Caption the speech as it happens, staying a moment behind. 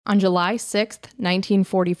On July 6th,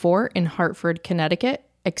 1944, in Hartford, Connecticut,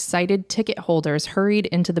 excited ticket holders hurried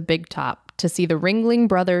into the Big Top to see the Ringling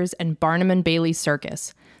brothers and Barnum and Bailey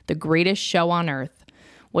Circus, the greatest show on earth.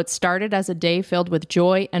 What started as a day filled with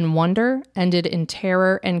joy and wonder ended in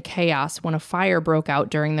terror and chaos when a fire broke out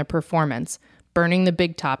during the performance, burning the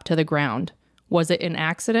Big Top to the ground. Was it an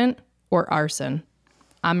accident or arson?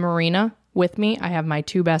 I'm Marina. With me, I have my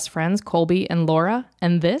two best friends, Colby and Laura,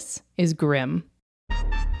 and this is Grim.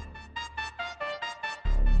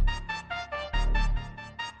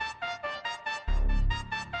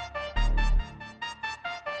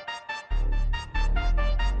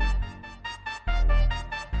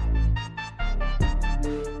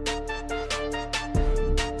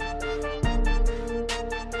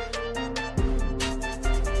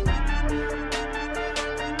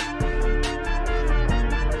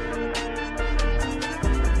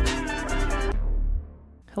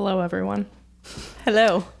 Hello, everyone.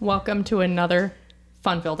 Hello. Welcome to another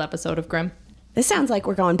fun-filled episode of Grim. This sounds like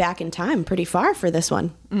we're going back in time pretty far for this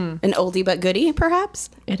one. An oldie but goodie, perhaps?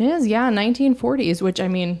 It is, yeah, 1940s, which, I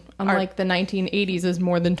mean, unlike the 1980s is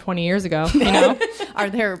more than 20 years ago, you know? Are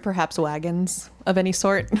there perhaps wagons of any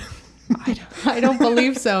sort? I don't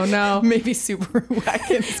believe so, no. Maybe Subaru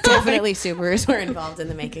wagons. Definitely Subarus were involved in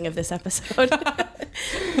the making of this episode.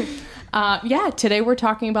 Today we're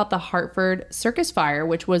talking about the Hartford Circus fire,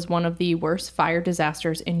 which was one of the worst fire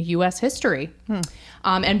disasters in U.S. history.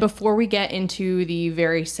 And before we get into the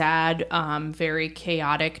very sad, very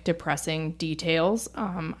chaotic, depressing details,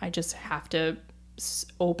 I just have to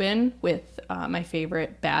open with my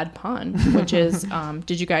favorite bad pun, which is,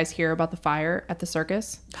 did you guys hear about the fire at the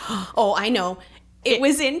circus? Oh, I know. It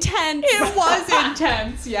was intense. It was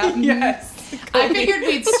intense, yeah. Yes. I figured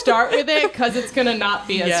we'd start with it because it's going to not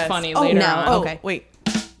be as funny later on. Oh, okay. Wait.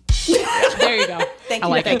 There you go.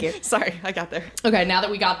 Thank you. Sorry, I got there. Okay, now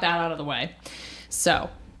that we got that out of the way.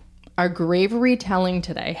 So, our grave retelling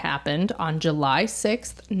today happened on July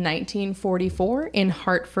 6th, 1944 in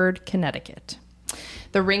Hartford, Connecticut.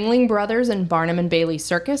 The Ringling brothers and Barnum and Bailey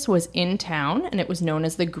Circus was in town, and it was known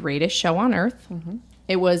as the greatest show on earth.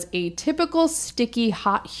 It was a typical sticky,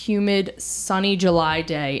 hot, humid, sunny July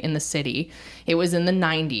day in the city. It was in the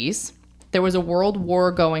 90s. There was a world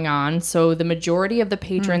war going on, so the majority of the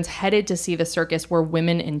patrons headed to see the circus were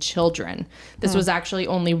women and children. This was actually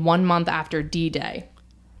only 1 month after D-Day.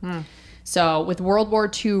 So with World War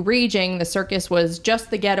II raging, the circus was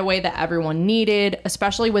just the getaway that everyone needed,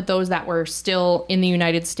 especially with those that were still in the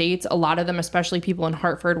United States. A lot of them, especially people in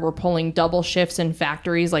Hartford, were pulling double shifts in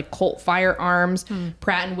factories like Colt Firearms,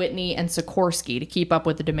 Pratt & Whitney, and Sikorsky to keep up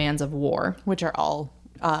with the demands of war. Which are all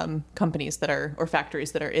companies that are, or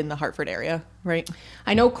factories that are in the Hartford area, right?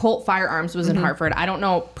 I know Colt Firearms was in Hartford. I don't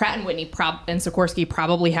know, Pratt & Whitney and Sikorsky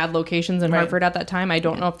probably had locations in Hartford at that time. I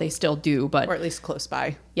don't know if they still do, but... Or at least close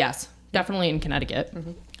by. Yes. Definitely in Connecticut.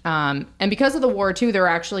 And because of the war, too, there were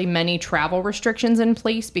actually many travel restrictions in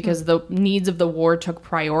place because the needs of the war took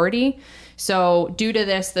priority. So due to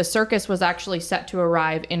this, the circus was actually set to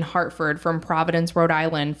arrive in Hartford from Providence, Rhode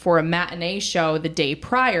Island for a matinee show the day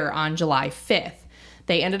prior on July 5th.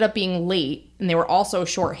 They ended up being late, and they were also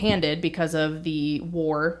shorthanded because of the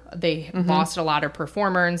war. They lost a lot of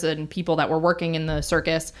performers and people that were working in the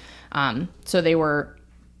circus. So they were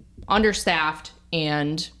understaffed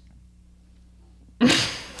and...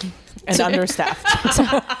 understaffed.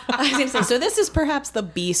 I was going to say, so this is perhaps the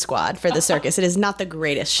B squad for the circus. It is not the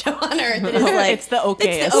greatest show on earth. It is like, it's the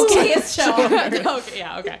okayest. It's the okayest show on earth. Okay,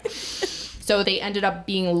 yeah, okay. So they ended up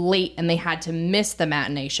being late, and they had to miss the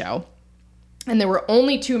matinee show. And there were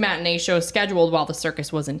only 2 matinee shows scheduled while the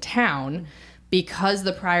circus was in town. Because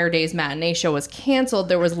the prior day's matinee show was canceled,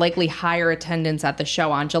 there was likely higher attendance at the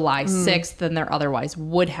show on July 6th than there otherwise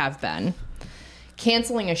would have been.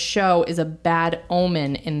 Canceling a show is a bad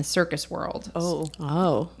omen in the circus world.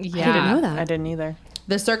 Oh. Yeah. I didn't know that. I didn't either.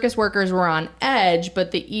 The circus workers were on edge,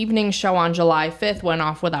 but the evening show on July 5th went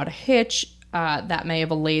off without a hitch. That may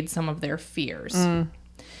have allayed some of their fears.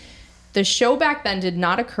 The show back then did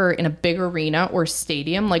not occur in a big arena or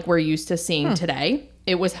stadium like we're used to seeing today.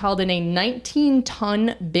 It was held in a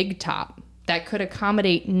 19-ton Big Top that could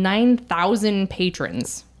accommodate 9,000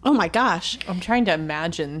 patrons. Oh my gosh. I'm trying to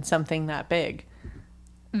imagine something that big.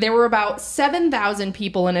 There were about 7,000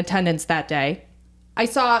 people in attendance that day. I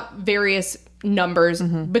saw various numbers.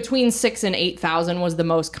 Between 6,000 and 8,000 was the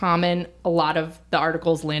most common. A lot of the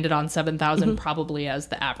articles landed on 7,000 probably as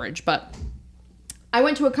the average. But I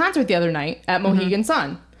went to a concert the other night at Mohegan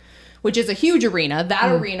Sun, which is a huge arena. That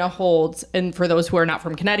arena holds, and for those who are not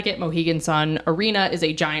from Connecticut, Mohegan Sun Arena is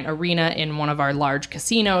a giant arena in one of our large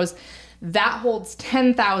casinos. that holds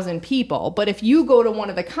 10,000 people. But if you go to one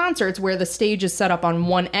of the concerts where the stage is set up on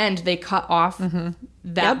one end, they cut off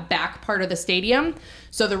that back part of the stadium.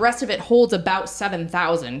 So the rest of it holds about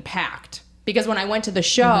 7,000 packed. Because when I went to the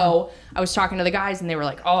show, I was talking to the guys and they were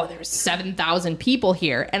like, oh, there's 7,000 people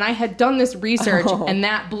here. And I had done this research and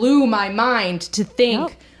that blew my mind to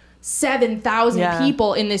think 7,000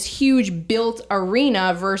 people in this huge built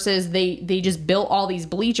arena versus they just built all these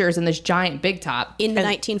bleachers in this giant big top. In the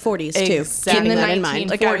 1940s, too. Exactly. In the that in mind. 1940s.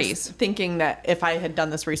 Like I was thinking that if I had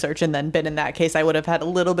done this research and then been in that case, I would have had a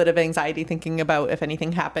little bit of anxiety thinking about if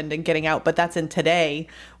anything happened and getting out. But that's in today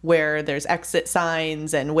where there's exit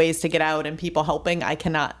signs and ways to get out and people helping. I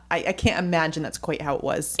can't imagine that's quite how it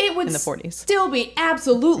was It would in the 40s. still be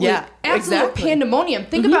absolute pandemonium.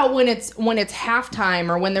 Think about when it's halftime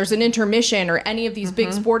or when there's an intermission or any of these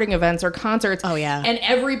big sporting events or concerts. Oh, yeah. And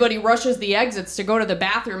everybody rushes the exits to go to the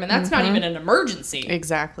bathroom, and that's not even an emergency.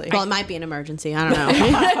 Exactly. Well, it might be an emergency. I don't know.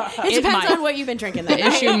 It depends on what you've been drinking that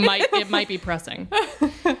night. It might be pressing.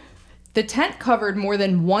 The tent covered more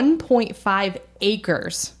than 1.5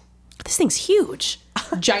 acres. This thing's huge.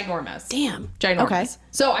 Ginormous. Damn. Ginormous. Okay.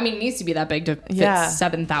 So, I mean, it needs to be that big to fit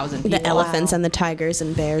 7,000 people. The elephants and the tigers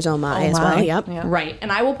and bears, oh my, as well. Yep. Yeah. Right.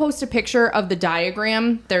 And I will post a picture of the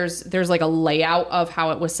diagram. There's like a layout of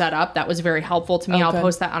how it was set up. That was very helpful to me. I'll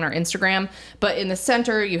post that on our Instagram. But in the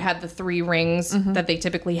center, you had the 3 rings that they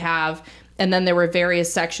typically have. And then there were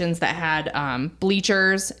various sections that had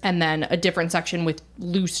bleachers and then a different section with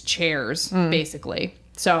loose chairs, basically.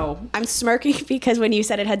 So I'm smirking because when you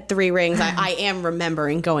said it had 3 rings, I am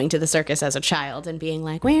remembering going to the circus as a child and being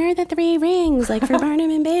like, where are the 3 rings? Like for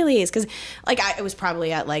Barnum and Bailey's. Because like it was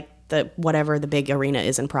probably at like whatever the big arena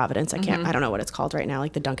is in Providence. I don't know what it's called right now,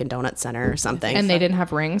 like the Dunkin' Donuts Center or something. And they didn't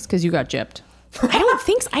have rings because you got gypped.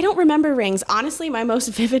 I don't remember rings. Honestly, my most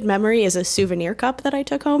vivid memory is a souvenir cup that I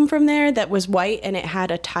took home from there that was white and it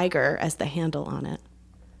had a tiger as the handle on it.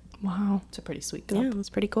 Wow. It's a pretty sweet cup. Yeah, it was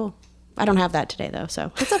pretty cool. I don't have that today though,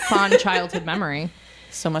 so It's a fun childhood memory.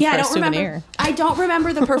 So much for a souvenir. I don't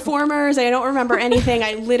remember the performers. I don't remember anything.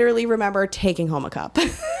 I literally remember taking home a cup.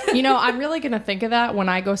 You know, I'm really going to think of that when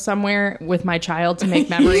I go somewhere with my child to make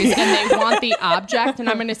memories and they want the object. And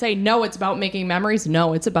I'm going to say, no, it's about making memories.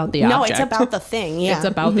 No, it's about the object. No, it's about the thing. Yeah. It's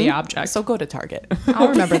about the object. So go to Target. I'll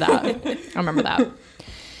remember that.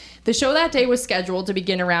 The show that day was scheduled to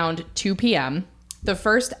begin around 2 p.m. The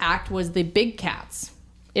first act was the Big Cats.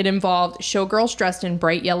 It involved showgirls dressed in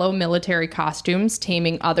bright yellow military costumes,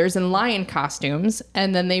 taming others in lion costumes,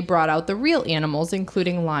 and then they brought out the real animals,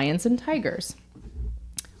 including lions and tigers.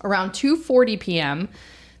 Around 2:40 p.m.,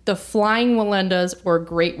 the Flying Wallendas or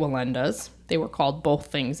Great Wallendas, they were called both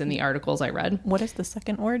things in the articles I read. What is the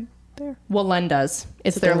second word there? Wallendas.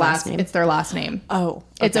 It's their last name. It's their last name. Oh,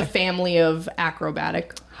 okay. It's a family of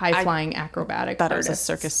high-flying acrobatic That artists. was a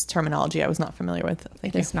circus terminology I was not familiar with.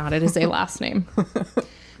 Thank you. It's not. It is a last name.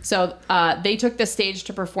 So they took the stage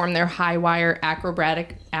to perform their high-wire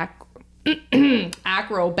acrobatic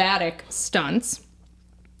stunts.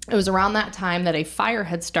 It was around that time that a fire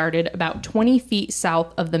had started about 20 feet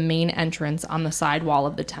south of the main entrance on the side wall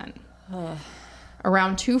of the tent.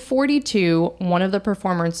 Around 2:42, one of the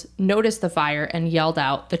performers noticed the fire and yelled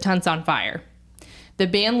out, "The tent's on fire." The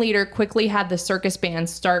band leader quickly had the circus band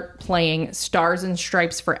start playing Stars and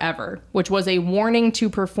Stripes Forever, which was a warning to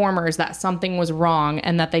performers that something was wrong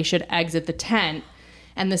and that they should exit the tent.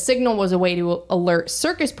 And the signal was a way to alert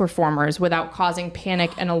circus performers without causing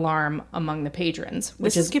panic and alarm among the patrons.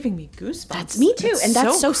 This is giving me goosebumps. That's me too. And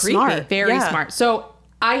that's so creepy. smart. Very smart. So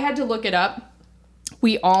I had to look it up.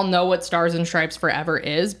 We all know what Stars and Stripes Forever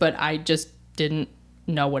is, but I just didn't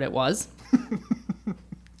know what it was.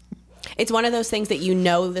 It's one of those things that you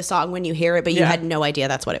know the song when you hear it, but you had no idea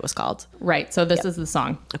that's what it was called. Right. So this is the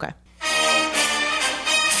song. Okay.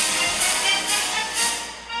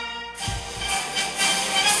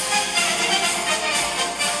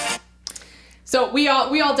 So we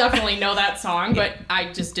all definitely know that song, but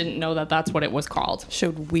I just didn't know that that's what it was called.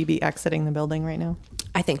 Should we be exiting the building right now?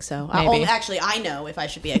 I think so. Maybe. Actually, I know if I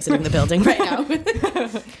should be exiting the building right now.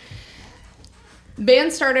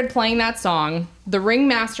 Band started playing that song. The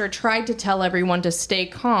ringmaster tried to tell everyone to stay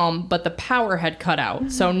calm, but the power had cut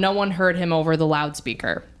out, so no one heard him over the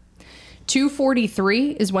loudspeaker.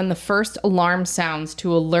 2:43 is when the first alarm sounds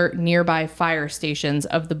to alert nearby fire stations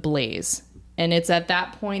of the blaze. And it's at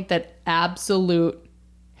that point that absolute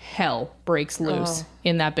hell breaks loose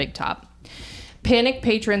in that big top. Panicked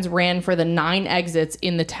patrons ran for the 9 exits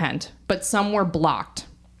in the tent, but some were blocked.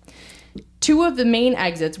 2 of the main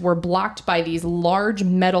exits were blocked by these large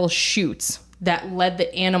metal chutes that led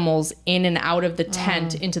the animals in and out of the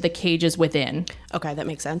tent into the cages within. Okay, that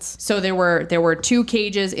makes sense. So there were 2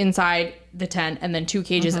 cages inside the tent and then 2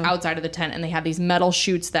 cages outside of the tent, and they had these metal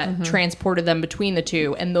chutes that transported them between the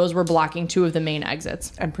 2, and those were blocking 2 of the main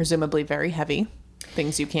exits. And presumably very heavy.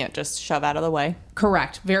 Things you can't just shove out of the way.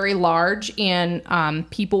 Correct. Very large, and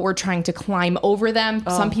people were trying to climb over them.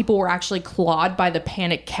 Some people were actually clawed by the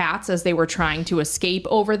panicked cats as they were trying to escape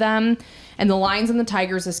over them. And the lions and the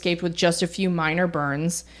tigers escaped with just a few minor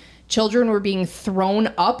burns. Children were being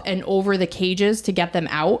thrown up and over the cages to get them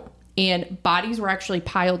out. And bodies were actually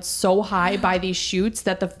piled so high by these chutes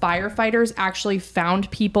that the firefighters actually found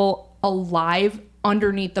people alive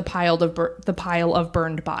underneath the pile of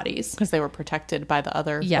burned bodies, because they were protected by the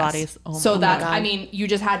other bodies. So that, I mean, you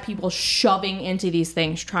just had people shoving into these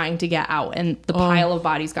things trying to get out, and the pile of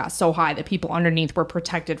bodies got so high that people underneath were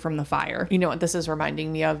protected from the fire. You know what this is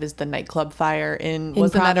reminding me of is the nightclub fire in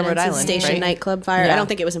wasn't that in Rhode Island, Station right? nightclub fire. Yeah. I don't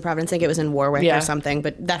think it was in Providence. I think it was in Warwick or something,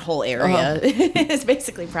 but that whole area is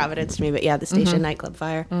basically Providence to me. But yeah, the Station nightclub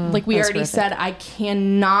fire. Like we already said, I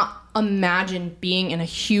cannot imagine being in a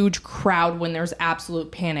huge crowd when there's absolute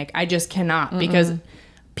panic. I just cannot, because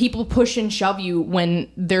people push and shove you when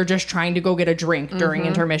they're just trying to go get a drink during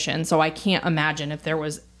intermission. So I can't imagine if there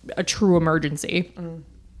was a true emergency.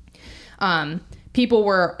 People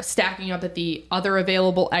were stacking up at the other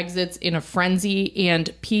available exits in a frenzy, and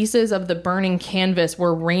pieces of the burning canvas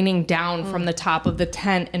were raining down from the top of the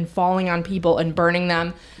tent and falling on people and burning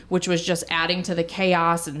them, which was just adding to the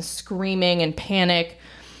chaos and screaming and panic.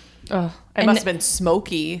 It must have been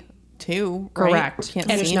smoky too. Correct. Right?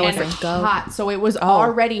 Can't And, see and anything. hot. So it was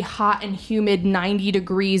already hot and humid, 90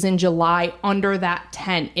 degrees in July under that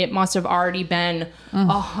tent. It must have already been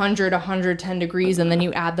 110 degrees, and then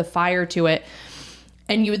you add the fire to it.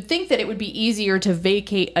 And you would think that it would be easier to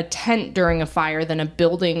vacate a tent during a fire than a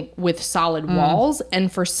building with solid walls. And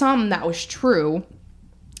for some, that was true.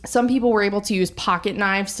 Some people were able to use pocket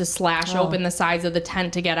knives to slash open the sides of the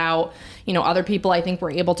tent to get out. You know, other people, I think, were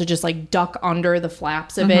able to just like duck under the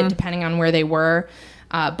flaps of it, depending on where they were.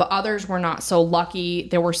 But others were not so lucky.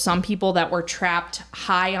 There were some people that were trapped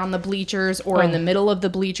high on the bleachers or in the middle of the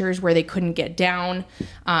bleachers where they couldn't get down.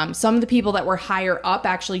 Some of the people that were higher up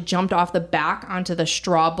actually jumped off the back onto the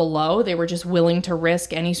straw below. They were just willing to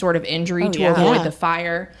risk any sort of injury to avoid the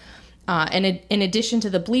fire. And in addition to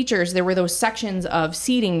the bleachers, there were those sections of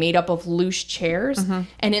seating made up of loose chairs.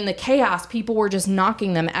 And in the chaos, people were just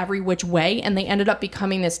knocking them every which way. And they ended up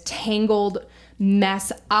becoming this tangled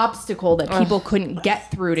mess obstacle that people couldn't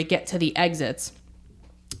get through to get to the exits.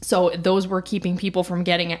 So those were keeping people from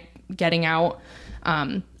getting out.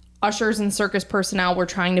 Ushers and circus personnel were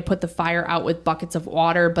trying to put the fire out with buckets of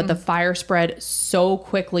water, but the fire spread so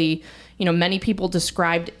quickly. You know, many people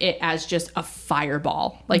described it as just a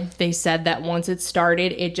fireball. Like they said that once it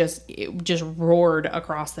started, it just roared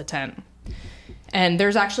across the tent. And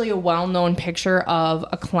there's actually a well-known picture of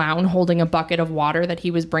a clown holding a bucket of water that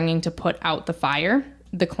he was bringing to put out the fire.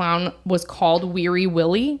 The clown was called Weary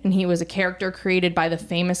Willie, and he was a character created by the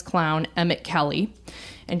famous clown Emmett Kelly.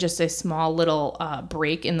 And just a small little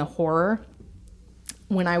break in the horror.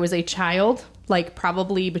 When I was a child, like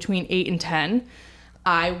probably between 8 and 10,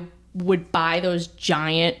 I would buy those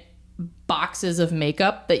giant boxes of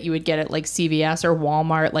makeup that you would get at like CVS or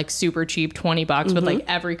Walmart, like super cheap, $20 with like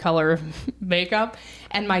every color of makeup.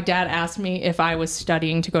 And my dad asked me if I was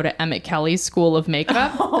studying to go to Emmett Kelly's School of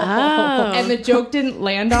Makeup. And the joke didn't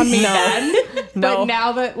land on me then. But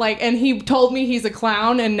now that and he told me he's a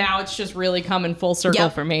clown, and now it's just really coming full circle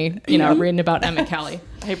for me, you know, reading about Emmett Kelly.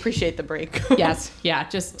 I appreciate the break. Yes. Yeah.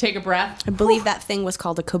 Just take a breath. I believe that thing was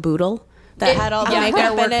called a caboodle. That had all the makeup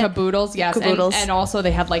there were in it. caboodles, yes. And also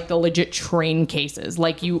they had like the legit train cases.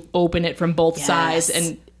 Like you open it from both sides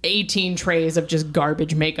and 18 trays of just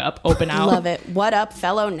garbage makeup open out. Love it. What up,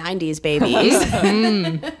 fellow 90s babies?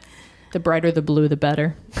 The brighter the blue, the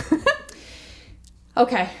better.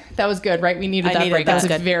 Okay, that was good, right? We needed that break. That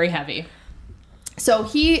was very heavy. So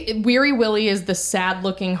Weary Willie is the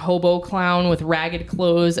sad-looking hobo clown with ragged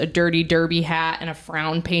clothes, a dirty derby hat, and a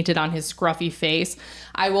frown painted on his scruffy face.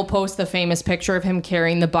 I will post the famous picture of him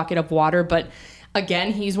carrying the bucket of water, but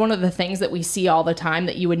again, he's one of the things that we see all the time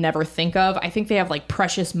that you would never think of. I think they have like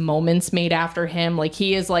precious moments made after him. Like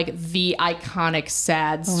he is like the iconic,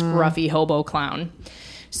 sad, scruffy hobo clown.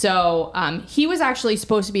 So he was actually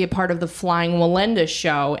supposed to be a part of the Flying Walenda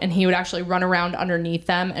show, and he would actually run around underneath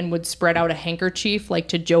them and would spread out a handkerchief like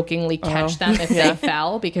to jokingly catch them if they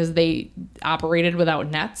fell, because they operated without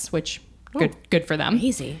nets, which good for them.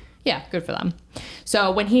 Easy. Yeah, good for them.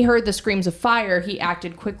 So when he heard the screams of fire, he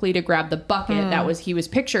acted quickly to grab the bucket he was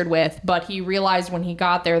pictured with, but he realized when he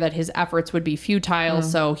got there that his efforts would be futile,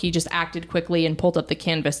 so he just acted quickly and pulled up the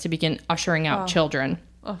canvas to begin ushering out children.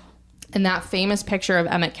 And that famous picture of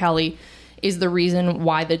Emmett Kelly is the reason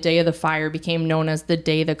why the day of the fire became known as the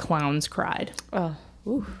day the clowns cried.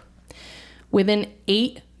 Within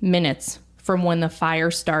 8 minutes from when the fire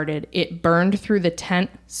started, it burned through the tent,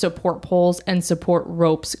 support poles, and support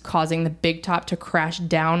ropes, causing the big top to crash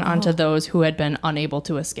down onto those who had been unable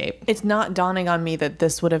to escape. It's not dawning on me that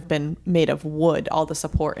this would have been made of wood, all the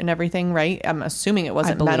support and everything, right? I'm assuming it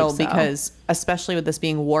wasn't metal because, especially with this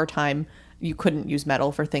being wartime, you couldn't use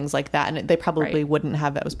metal for things like that. And they probably wouldn't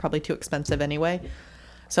have. That was probably too expensive anyway.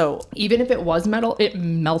 So even if it was metal, it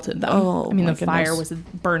melted them. Oh, I mean, my the fire goodness. was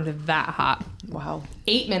burned that hot. Wow.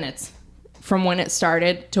 8 minutes from when it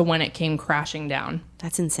started to when it came crashing down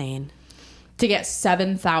That's insane. to get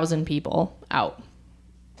 7,000 people out.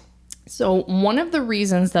 So one of the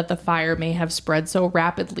reasons that the fire may have spread so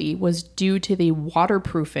rapidly was due to the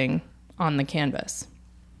waterproofing on the canvas.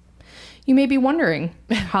 You may be wondering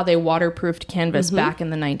how they waterproofed canvas back in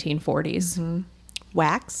the 1940s.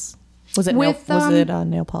 Wax? Was it With,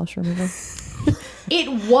 nail polish remover?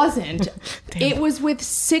 It wasn't. It was with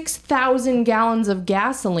 6,000 gallons of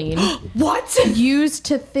gasoline. What? Used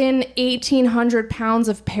to thin 1,800 pounds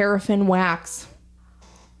of paraffin wax.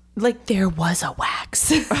 Like there was a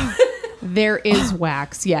wax. There is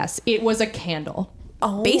wax, yes. It was a candle.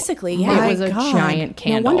 Oh, basically, yeah. It was a giant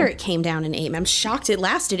candle. No wonder it came down in 8 minutes. I'm shocked it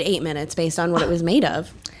lasted 8 minutes based on what it was made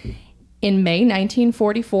of. In May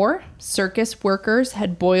 1944, Circus workers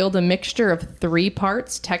had boiled a mixture of 3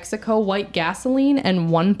 parts Texaco white gasoline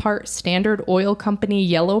and 1 part Standard Oil Company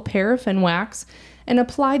yellow paraffin wax and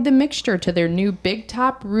applied the mixture to their new big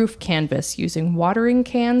top roof canvas using watering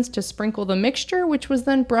cans to sprinkle the mixture, which was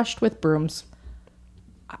then brushed with brooms.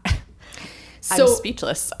 I'm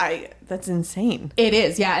speechless. That's insane. It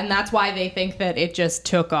is, yeah, and that's why they think that it just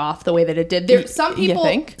took off the way that it did. Some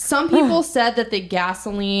people said that the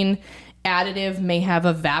gasoline additive may have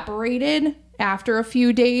evaporated after a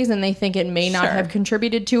few days, and they think it may not have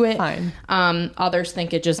contributed to it. Fine. Others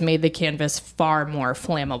think it just made the canvas far more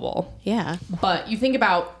flammable. Yeah. But you think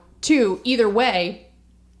about, too, either way,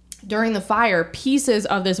 during the fire, pieces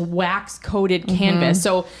of this wax-coated canvas,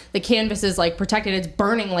 so the canvas is like protected, it's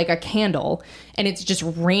burning like a candle, and it's just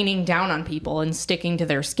raining down on people and sticking to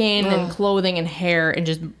their skin and clothing and hair and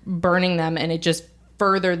just burning them, and it just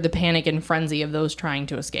furthered the panic and frenzy of those trying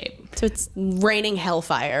to escape. So it's raining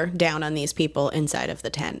hellfire down on these people inside of the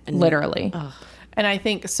tent. And Literally. And I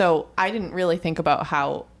think, so I didn't really think about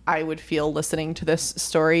how I would feel listening to this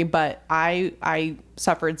story, but I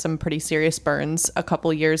suffered some pretty serious burns a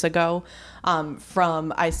couple years ago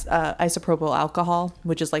from isopropyl alcohol,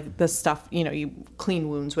 which is like the stuff, you clean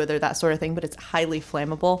wounds with or that sort of thing, but it's highly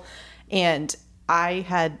flammable. And I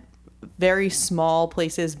had very small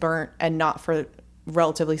places burnt and not for,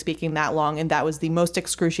 relatively speaking, that long. And that was the most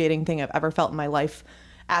excruciating thing I've ever felt in my life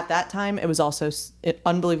at that time. It was also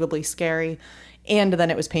unbelievably scary. And then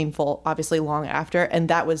it was painful, obviously, long after. And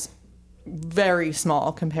that was very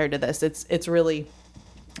small compared to this. It's really,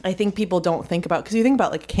 I think people don't think about, because you think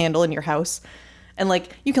about like a candle in your house and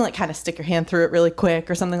like you can like kind of stick your hand through it really quick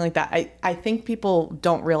or something like that. I think people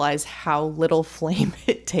don't realize how little flame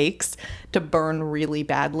it takes to burn really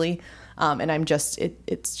badly. And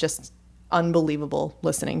it's just unbelible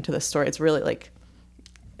listening to this story. It's really like,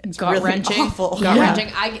 it's gut-wrenching. really awful.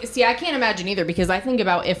 Gut-wrenching. I can't imagine either, because I think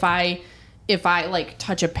about if I like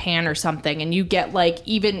touch a pan or something and you get like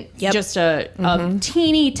even just a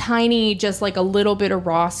teeny tiny, just like a little bit of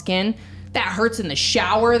raw skin, that hurts in the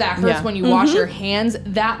shower. That hurts when you wash your hands.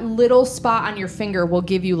 That little spot on your finger will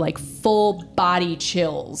give you like full body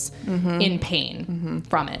chills in pain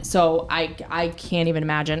from it. So I can't even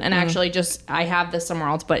imagine. And actually I have this somewhere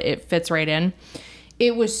else, but it fits right in.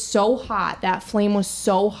 It was so hot. That flame was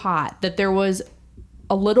so hot that there was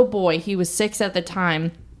a little boy. He was 6 at the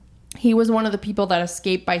time. He was one of the people that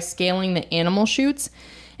escaped by scaling the animal chutes,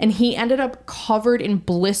 and he ended up covered in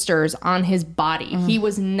blisters on his body. He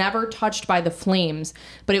was never touched by the flames,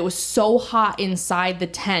 but it was so hot inside the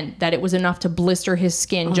tent that it was enough to blister his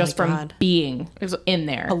skin just from being in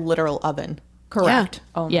there. A literal oven. Correct.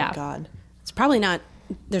 Yeah. Oh my God.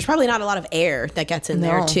 There's probably not a lot of air that gets in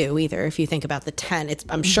there too either. If you think about the tent,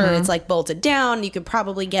 I'm sure it's like bolted down. You could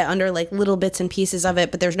probably get under like little bits and pieces of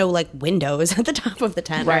it, but there's no like windows at the top of the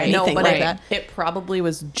tent or anything like that. It probably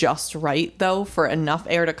was just right though for enough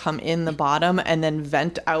air to come in the bottom and then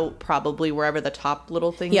vent out probably wherever the top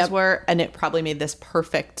little things were, and it probably made this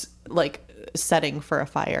perfect like setting for a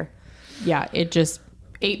fire. Yeah, it just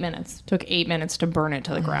 8 minutes. Took 8 minutes to burn it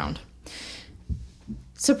to the ground.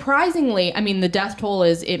 Surprisingly, I mean, the death toll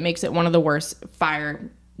it makes it one of the worst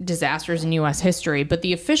fire disasters in U.S. history, but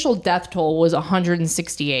the official death toll was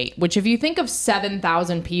 168, which if you think of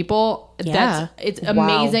 7,000 people, it's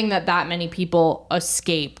amazing that many people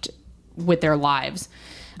escaped with their lives.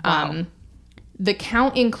 Wow. The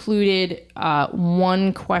count included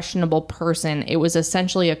one questionable person. It was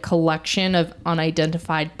essentially a collection of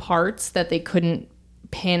unidentified parts that they couldn't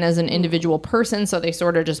pin as an individual person, so they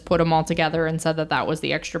sort of just put them all together and said that was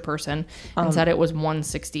the extra person and said it was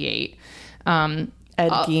 168. Ed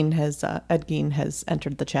Gein has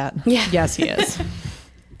entered the chat. Yeah. Yes, he is.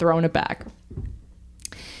 Throwing it back.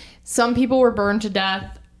 Some people were burned to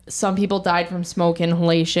death. Some people died from smoke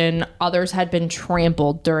inhalation. Others had been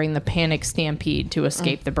trampled during the panic stampede to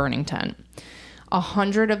escape the burning tent.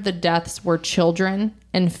 100 of the deaths were children,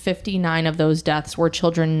 and 59 of those deaths were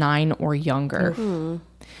children 9 or younger. Mm-hmm.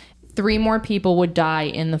 3 more people would die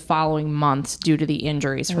in the following months due to the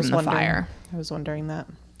injuries from the fire. I was wondering that.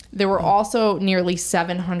 There were also nearly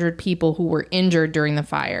 700 people who were injured during the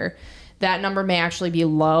fire. That number may actually be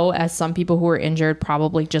low, as some people who were injured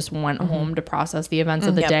probably just went home to process the events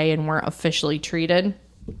of the day and weren't officially treated.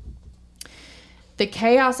 The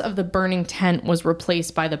chaos of the burning tent was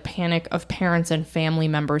replaced by the panic of parents and family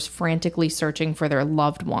members frantically searching for their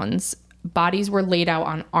loved ones. Bodies were laid out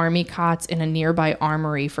on army cots in a nearby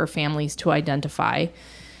armory for families to identify.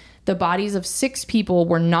 The bodies of 6 people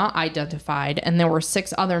were not identified, and there were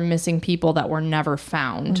 6 other missing people that were never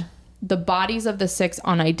found. The bodies of the 6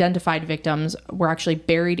 unidentified victims were actually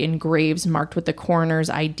buried in graves marked with the coroner's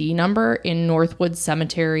ID number in Northwood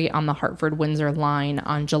Cemetery on the Hartford-Windsor line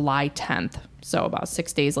on July 10th. So about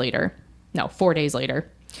 4 days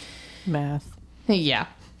later. Math. Yeah.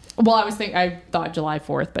 Well, I thought July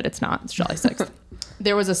 4th, but it's not. It's July 6th.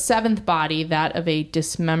 There was a 7th body, that of a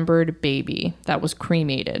dismembered baby, that was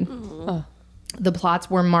cremated. The plots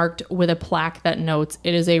were marked with a plaque that notes,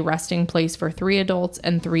 "It is a resting place for 3 adults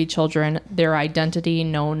and 3 children, their identity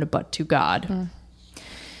known but to God."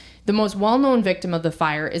 The most well-known victim of the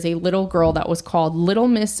fire is a little girl that was called Little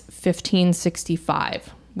Miss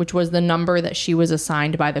 1565, which was the number that she was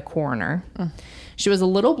assigned by the coroner. She was a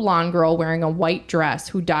little blonde girl wearing a white dress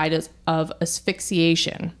who died of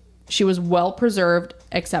asphyxiation. She was well preserved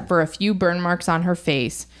except for a few burn marks on her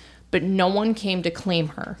face, but no one came to claim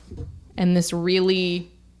her. And this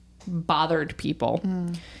really bothered people.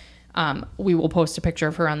 We will post a picture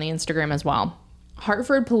of her on the Instagram as well.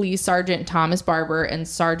 Hartford Police Sergeant Thomas Barber and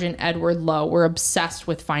Sergeant Edward Lowe were obsessed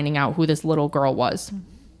with finding out who this little girl was.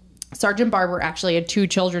 Sergeant Barber actually had 2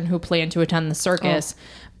 children who planned to attend the circus,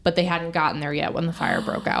 but they hadn't gotten there yet when the fire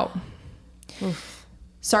broke out.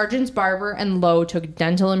 Sergeants Barber and Lowe took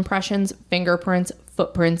dental impressions, fingerprints,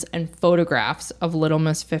 footprints, and photographs of Little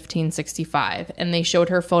Miss 1565, and they showed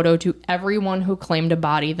her photo to everyone who claimed a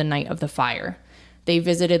body the night of the fire. They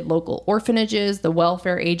visited local orphanages, the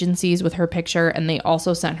welfare agencies with her picture, and they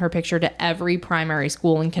also sent her picture to every primary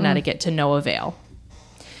school in Connecticut to no avail.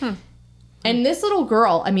 And this little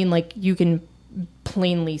girl, I mean, like, you can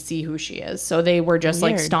plainly see who she is. So they were just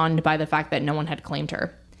like stunned by the fact that no one had claimed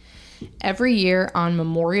her. Every year on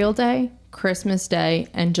Memorial Day, Christmas Day,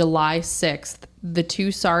 and July 6th, the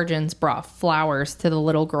 2 sergeants brought flowers to the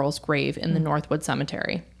little girl's grave in the Northwood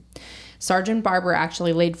Cemetery. Sergeant Barber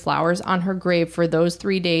actually laid flowers on her grave for those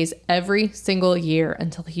 3 days every single year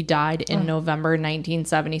until he died in November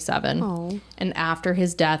 1977. And after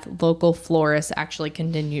his death, local florists actually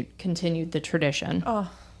continued the tradition.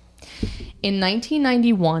 In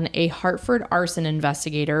 1991, a Hartford arson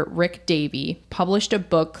investigator, Rick Davey, published a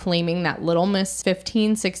book claiming that Little Miss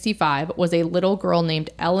 1565 was a little girl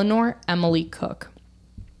named Eleanor Emily Cook.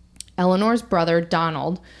 Eleanor's brother,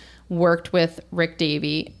 Donald, worked with Rick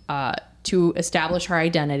Davey to establish her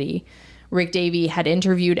identity. Rick Davey had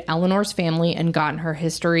interviewed Eleanor's family and gotten her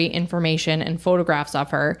history, information, and photographs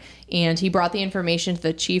of her, and he brought the information to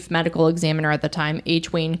the chief medical examiner at the time,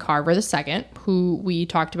 H. Wayne Carver II, who we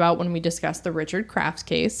talked about when we discussed the Richard Crafts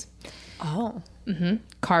case.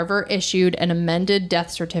 Carver issued an amended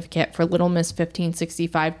death certificate for Little Miss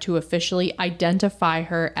 1565 to officially identify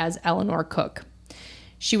her as Eleanor Cook.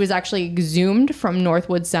 She was actually exhumed from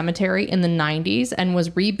Northwood Cemetery in the 90s and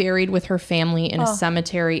was reburied with her family in a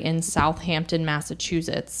cemetery in Southampton,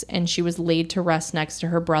 Massachusetts. And she was laid to rest next to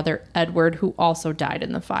her brother, Edward, who also died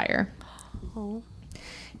in the fire.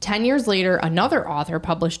 10 years later, another author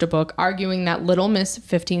published a book arguing that Little Miss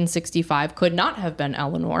 1565 could not have been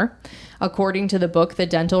Eleanor. According to the book, the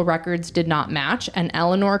dental records did not match, and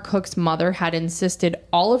Eleanor Cook's mother had insisted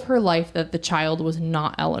all of her life that the child was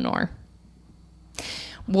not Eleanor.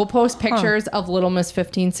 We'll post pictures of Little Miss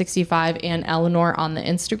 1565 and Eleanor on the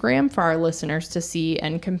Instagram for our listeners to see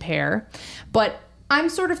and compare. But I'm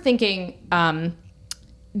sort of thinking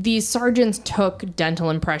these sergeants took dental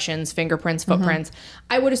impressions, fingerprints, footprints.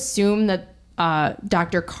 I would assume that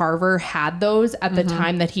Dr. Carver had those at the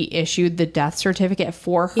time that he issued the death certificate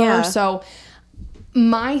for her. Yeah. So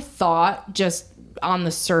my thought, just on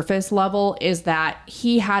the surface level, is that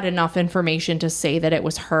he had enough information to say that it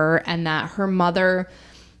was her, and that her mother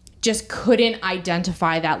just couldn't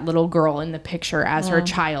identify that little girl in the picture as her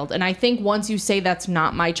child. And I think once you say that's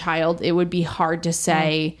not my child, it would be hard to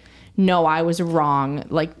say, no, I was wrong.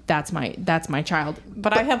 Like, that's my child.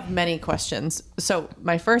 But I have many questions. So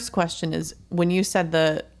my first question is, when you said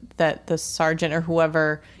that the sergeant or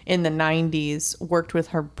whoever in the 90s worked with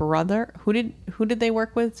her brother, who did they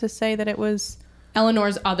work with to say that it was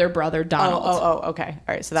Eleanor's other brother, Donald. Oh, okay.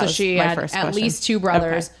 All right. So that was she my had first at question. least two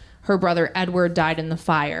brothers. Okay. Her brother Edward died in the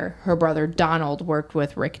fire. Her brother Donald worked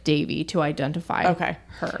with Rick Davey to identify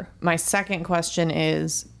her. My second question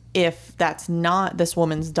is, if that's not this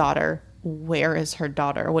woman's daughter, where is her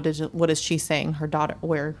daughter? What is she saying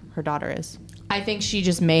where her daughter is? I think she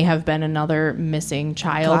just may have been another missing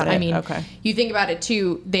child. Got it. I mean, Okay. You think about it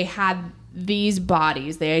too. They had these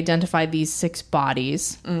bodies. They identified these 6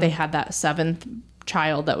 bodies. They had that 7th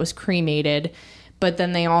child that was cremated, but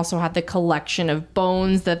then they also had the collection of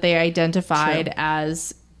bones that they identified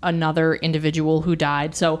as another individual who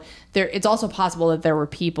died. So it's also possible that there were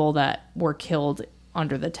people that were killed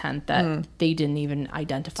under the tent that they didn't even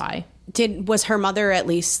identify. Was her mother at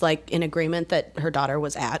least like in agreement that her daughter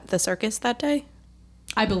was at the circus that day?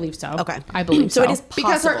 I believe so. Okay. I believe so. So it is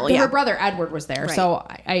because possible, her brother Edward was there. Right. So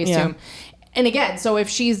I assume. And again, so if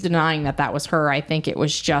she's denying that was her, I think it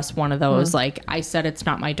was just one of those, like, I said it's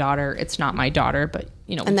not my daughter, but,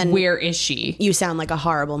 And then where is she? You sound like a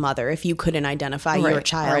horrible mother if you couldn't identify your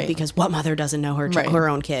child, because what mother doesn't know her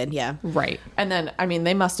own kid? Yeah. Right. And then, I mean,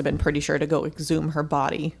 they must have been pretty sure to go exhume her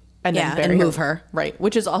body and then bury and move her. Right.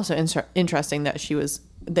 Which is also interesting that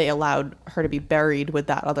they allowed her to be buried with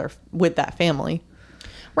that family.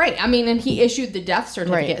 Right. I mean, and he issued the death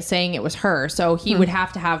certificate saying it was her. So he would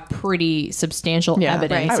have to have pretty substantial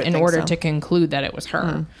evidence in order to conclude that it was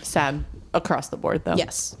her. Sad across the board, though.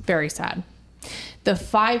 Yes. Very sad. The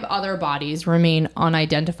 5 other bodies remain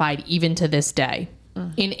unidentified even to this day.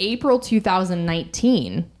 In April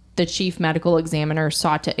 2019, the chief medical examiner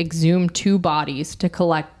sought to exhume 2 bodies to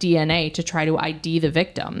collect DNA to try to ID the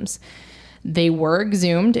victims. They were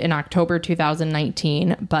exhumed in October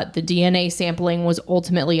 2019, but the DNA sampling was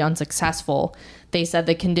ultimately unsuccessful. They said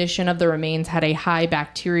the condition of the remains had a high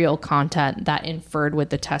bacterial content that inferred with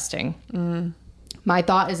the testing. My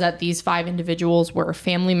thought is that these 5 individuals were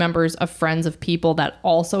family members of friends of people that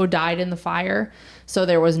also died in the fire, so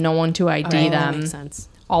there was no one to ID them. That makes sense.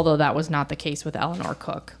 Although that was not the case with Eleanor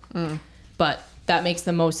Cook. But that makes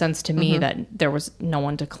the most sense to me that there was no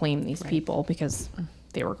one to claim these people because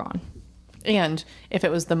they were gone. And if it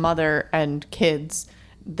was the mother and kids,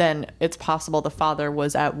 then it's possible the father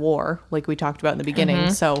was at war, like we talked about in the beginning.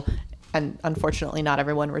 So, and unfortunately, not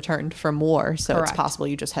everyone returned from war. So it's possible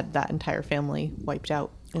you just had that entire family wiped out.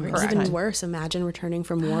 Or even worse, imagine returning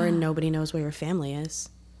from war and nobody knows where your family is.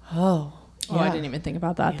 Oh, I didn't even think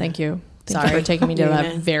about that. Thank you. Thank Sorry. you for taking me to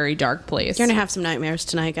that very dark place. You're going to have some nightmares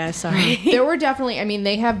tonight, guys. Sorry. There were definitely, I mean,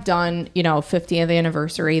 they have done, 50th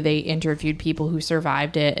anniversary. They interviewed people who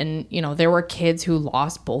survived it. And, there were kids who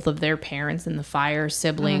lost both of their parents in the fire,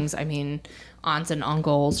 siblings. I mean, aunts and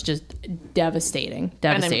uncles, just devastating.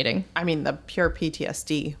 And I mean, the pure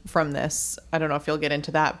PTSD from this, I don't know if you'll get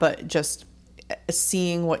into that, but just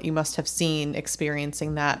seeing what you must have seen,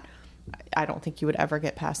 experiencing that, I don't think you would ever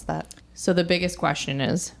get past that. So the biggest question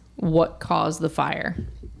is, what caused the fire?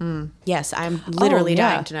 Yes, I'm literally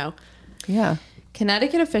dying to know. Yeah.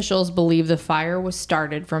 Connecticut officials believe the fire was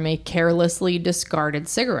started from a carelessly discarded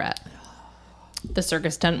cigarette. The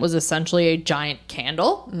circus tent was essentially a giant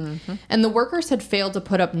candle, and the workers had failed to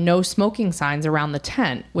put up no smoking signs around the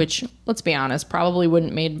tent, which, let's be honest, probably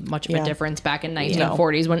wouldn't made much of a difference back in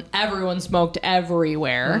 1940s when everyone smoked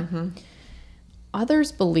everywhere.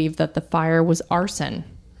 Others believe that the fire was arson.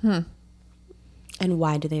 And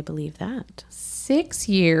why do they believe that? 6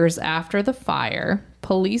 years after the fire,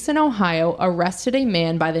 police in Ohio arrested a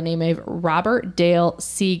man by the name of Robert Dale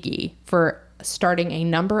Siege for starting a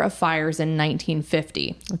number of fires in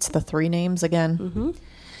 1950. It's the 3 names again.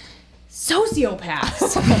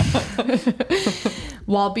 Sociopaths.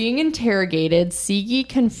 While being interrogated, Siege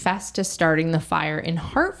confessed to starting the fire in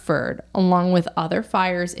Hartford, along with other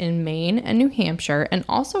fires in Maine and New Hampshire, and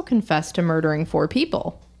also confessed to murdering 4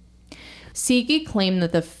 people. Siege claimed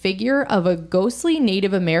that the figure of a ghostly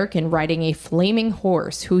Native American riding a flaming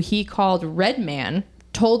horse, who he called Red Man,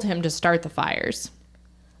 told him to start the fires.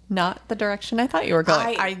 Not the direction I thought you were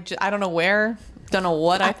going. I don't know where. Don't know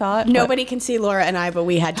what I thought. Nobody can see Laura and I, but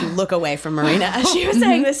we had to look away from Marina as she was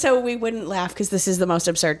saying this so we wouldn't laugh because this is the most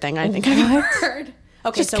absurd thing I think I've ever heard.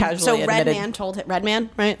 Okay, Just so casually Red admitted. Man told him, Red Man,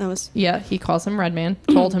 right? That was Yeah, he calls him Red Man,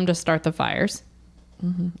 told him to start the fires.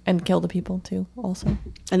 And kill the people too, also.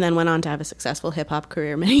 and then went on to have a successful hip hop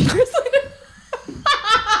career many years later.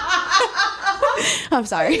 I'm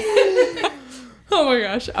sorry. Oh my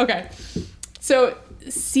gosh. Okay. So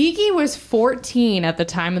Siege was 14 at the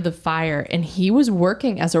time of the fire, and he was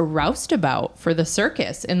working as a roustabout for the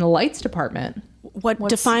circus in the lights department. What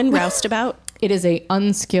define roustabout? It is a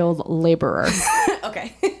unskilled laborer.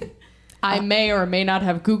 Okay. I may or may not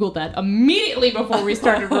have Googled that immediately before we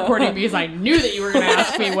started recording because I knew that you were going to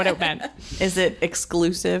ask me what it meant. Is it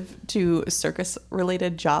exclusive to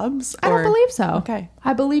circus-related jobs? I don't believe so. Okay.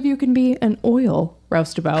 I believe you can be an oil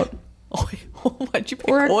roustabout. Why'd you pick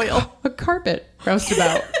Or oil? a carpet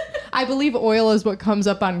roustabout. I believe oil is what comes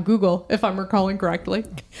up on Google, if I'm recalling correctly.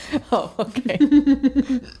 Oh,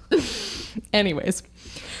 okay. Anyways,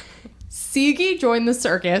 Siege joined the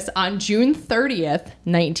circus on June 30th,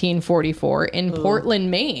 1944 in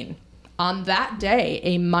Portland, Maine. On that day,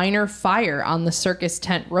 a minor fire on the circus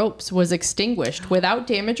tent ropes was extinguished without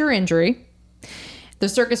damage or injury. The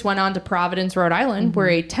circus went on to Providence, Rhode Island, where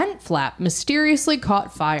a tent flap mysteriously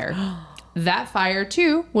caught fire. That fire,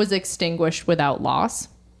 too, was extinguished without loss.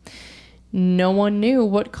 No one knew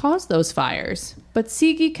what caused those fires, but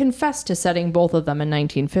Siege confessed to setting both of them in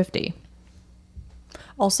 1950.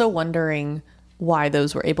 Also wondering why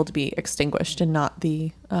those were able to be extinguished and not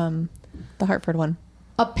the Hartford one.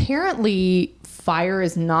 Apparently, fire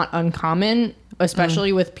is not uncommon,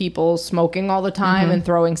 especially with people smoking all the time and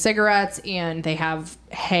throwing cigarettes, and they have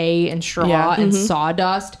hay and straw and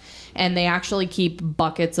sawdust, and they actually keep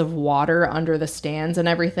buckets of water under the stands and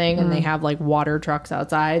everything, and they have like water trucks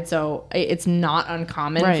outside, so it's not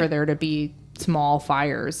uncommon for there to be small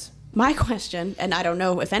fires. My question, and I don't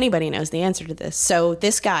know if anybody knows the answer to this. So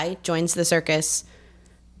this guy joins the circus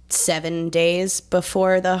 7 days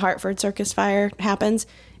before the Hartford circus fire happens.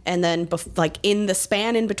 And then like in the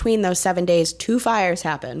span in between those 7 days, 2 fires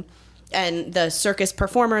happen. And the circus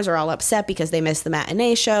performers are all upset because they missed the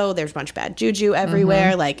matinee show. There's a bunch of bad juju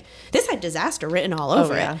everywhere. Like, this had disaster written all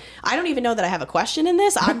over it. I don't even know that I have a question in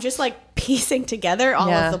this. I'm just like piecing together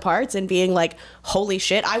all of the parts and being like, holy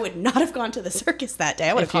shit, I would not have gone to the circus that day.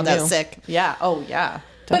 I would have called out sick. Yeah. Oh, yeah.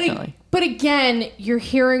 Definitely. But again, you're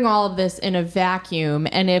hearing all of this in a vacuum,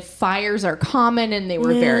 and if fires are common and they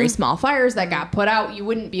were very small fires that got put out, you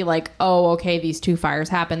wouldn't be like, oh, okay, these 2 fires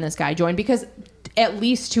happened, this guy joined, because at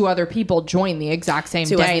least 2 other people joined the exact same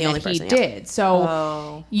day that he did.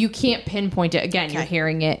 So you can't pinpoint it. Again, you're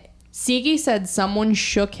hearing it. Siege said someone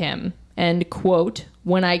shook him and, quote,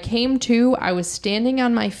 "When I came to, I was standing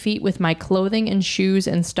on my feet with my clothing and shoes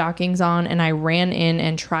and stockings on, and I ran in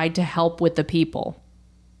and tried to help with the people."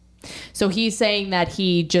 So he's saying that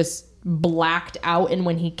he just blacked out, and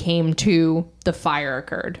when he came to, the fire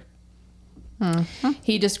occurred.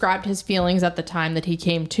 He described his feelings at the time that he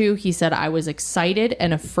came to. He said, "I was excited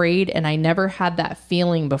and afraid, and I never had that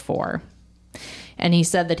feeling before." And he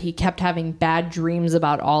said that he kept having bad dreams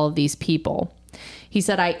about all of these people. He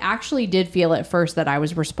said, "I actually did feel at first that I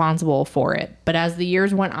was responsible for it. But as the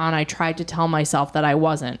years went on, I tried to tell myself that I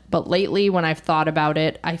wasn't. But lately, when I've thought about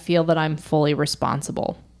it, I feel that I'm fully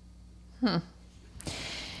responsible."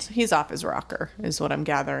 So he's off his rocker, is what I'm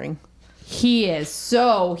gathering. He is.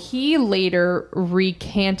 So he later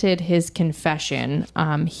recanted his confession.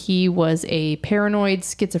 He was a paranoid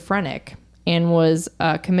schizophrenic and was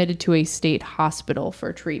committed to a state hospital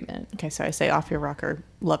for treatment. Okay, so I say off your rocker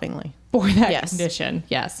lovingly. For that condition,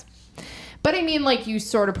 yes. But I mean, like, you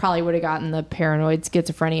sort of probably would have gotten the paranoid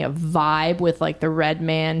schizophrenia vibe with, like, the Red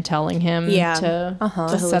Man telling him to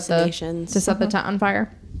set the tent on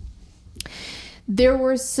fire. There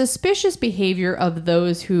was suspicious behavior of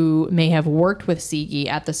those who may have worked with Siege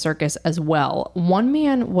at the circus as well. One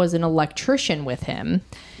man was an electrician with him,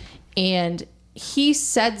 and he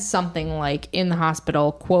said something like in the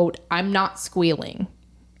hospital, quote, "I'm not squealing,"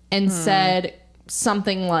 and said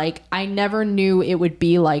something like, "I never knew it would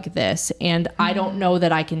be like this, and I don't know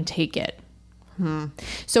that I can take it."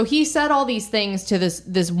 So he said all these things to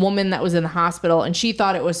this woman that was in the hospital, and she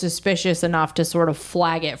thought it was suspicious enough to sort of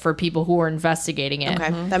flag it for people who were investigating it.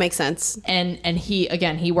 Okay, that makes sense. And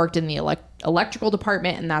he worked in the electrical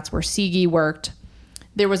department, and that's where Siege worked.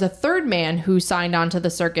 There was a third man who signed on to the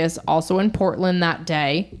circus, also in Portland that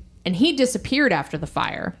day, and he disappeared after the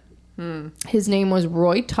fire. His name was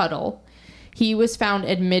Roy Tuttle. He was found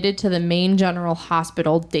admitted to the Maine General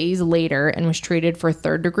Hospital days later and was treated for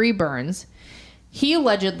third-degree burns. He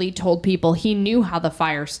allegedly told people he knew how the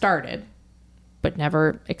fire started, but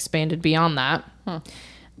never expanded beyond that.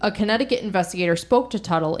 A Connecticut investigator spoke to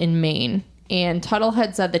Tuttle in Maine, and Tuttle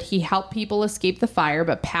had said that he helped people escape the fire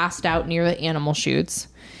but passed out near the animal chutes.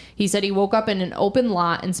 He said he woke up in an open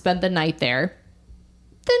lot and spent the night there,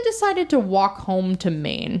 then decided to walk home to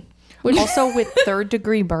Maine. Which also with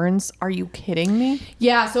third-degree burns, are you kidding me?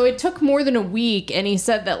 Yeah, so it took more than a week, and he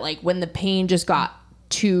said that like when the pain just got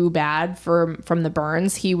too bad from the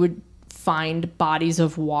burns, he would find bodies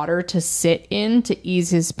of water to sit in to ease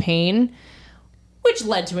his pain, which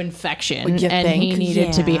led to infection, and he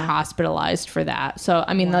needed to be hospitalized for that. So,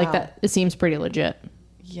 I mean, like that, it seems pretty legit.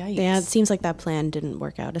 Yikes. Yeah, it seems like that plan didn't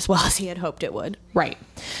work out as well as he had hoped it would. Right.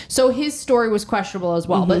 So his story was questionable as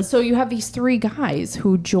well. But so you have these three guys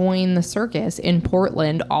who join the circus in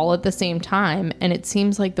Portland all at the same time. And it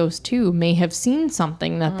seems like those two may have seen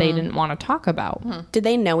something that they didn't want to talk about. Did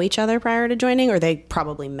they know each other prior to joining, or they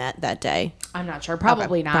probably met that day? I'm not sure.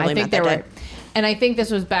 Probably not. Probably I think not they that were. day. And I think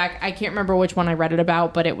this was back, I can't remember which one I read it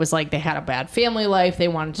about, but it was like they had a bad family life. They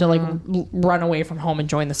wanted to like run away from home and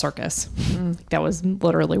join the circus. That was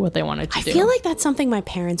literally what they wanted to do. I feel like that's something my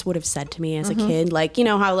parents would have said to me as a kid. Like, you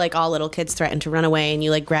know how like all little kids threaten to run away and you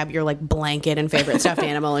like grab your like blanket and favorite stuffed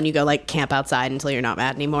animal and you go like camp outside until you're not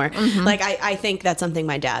mad anymore. Like, I think that's something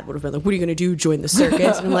my dad would have been like, what are you going to do? Join the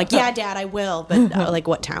circus? And I'm like, yeah, Dad, I will. But like,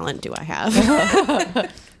 what talent do I have?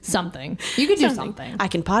 Something. You could do something. I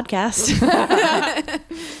can podcast.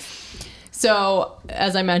 So,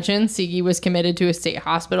 as I mentioned, Siege was committed to a state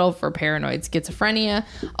hospital for paranoid schizophrenia.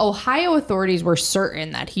 Ohio authorities were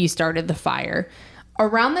certain that he started the fire.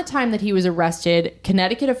 Around the time that he was arrested,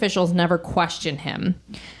 Connecticut officials never questioned him.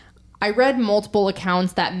 I read multiple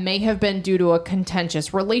accounts that may have been due to a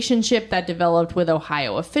contentious relationship that developed with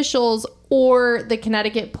Ohio officials, or the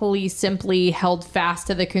Connecticut police simply held fast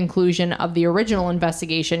to the conclusion of the original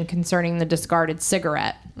investigation concerning the discarded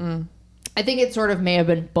cigarette. I think it sort of may have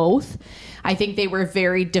been both. I think they were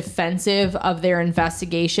very defensive of their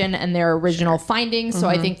investigation and their original findings, so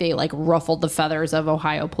I think they like ruffled the feathers of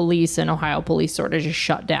Ohio police, and Ohio police sort of just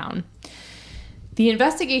shut down. The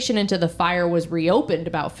investigation into the fire was reopened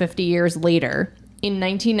about 50 years later. In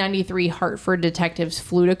 1993, Hartford detectives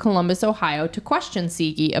flew to Columbus, Ohio to question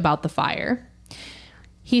Siege about the fire.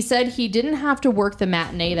 He said he didn't have to work the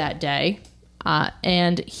matinee that day,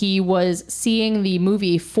 and he was seeing the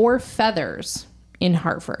movie Four Feathers in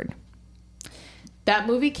Hartford. That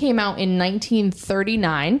movie came out in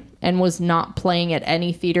 1939 and was not playing at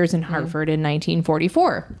any theaters in Hartford in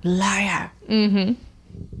 1944. Liar.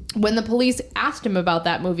 When the police asked him about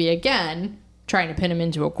that movie again, trying to pin him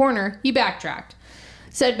into a corner, he backtracked.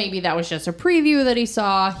 Said maybe that was just a preview that he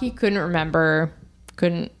saw. He couldn't remember,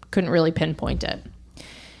 couldn't really pinpoint it.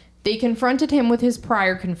 They confronted him with his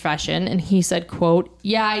prior confession, and he said, quote,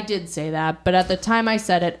 "Yeah, I did say that, but at the time I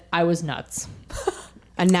said it, I was nuts."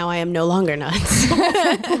 And now I am no longer nuts.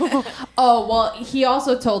 Oh, well, he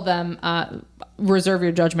also told them, reserve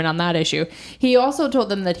your judgment on that issue. He also told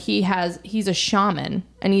them that he's a shaman,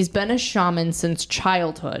 and he's been a shaman since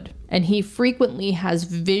childhood, and he frequently has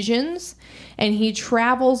visions, and he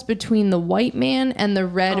travels between the white man and the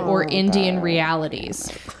red or Indian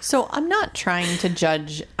realities. So I'm not trying to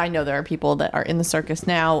judge. I know there are people that are in the circus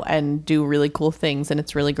now and do really cool things, and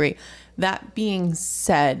it's really great. That being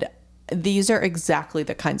said, these are exactly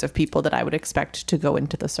the kinds of people that I would expect to go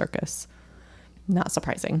into the circus. Not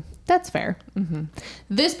surprising. That's fair.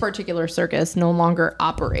 This particular circus no longer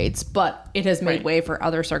operates, but it has made way for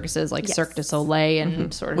other circuses like Cirque du Soleil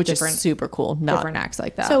and sort of Which different, is super cool. Not different acts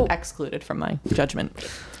like that. So- excluded from my judgment.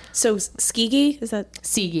 So Siege, is that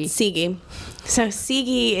Siege. Siege? So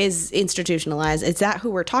Siege is institutionalized. Is that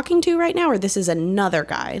who we're talking to right now, or this is another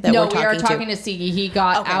guy that No, we're talking we are to? talking to Siege. He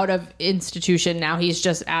got out of institution. Now he's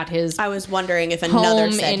just at his I was wondering if another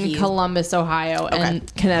home said in Columbus, Ohio,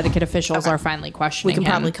 and Connecticut officials are finally we questioning can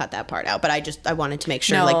him. probably cut that part out, but I wanted to make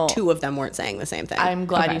sure No. like two of them weren't saying the same thing. I'm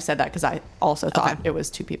glad Okay. you said that because I also thought it was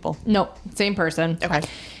two people. No, same person. Okay.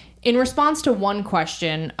 In response to one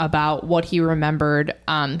question about what he remembered,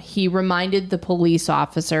 he reminded the police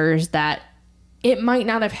officers that it might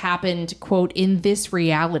not have happened, quote, in this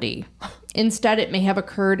reality. Instead, it may have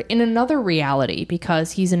occurred in another reality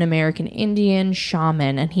because he's an American Indian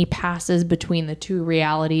shaman and he passes between the two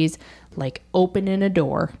realities like opening a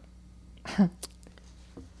door.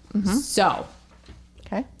 So,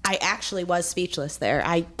 Okay. I actually was speechless there.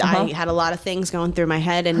 I had a lot of things going through my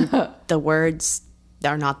head, and the words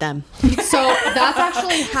They're not them. So that's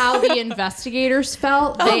actually how the investigators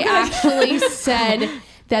felt. They actually said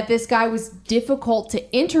that this guy was difficult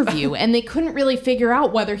to interview, and they couldn't really figure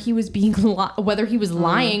out whether he was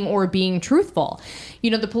lying or being truthful.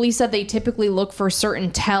 You know, the police said they typically look for certain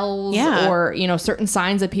tells or, you know, certain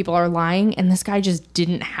signs that people are lying, and this guy just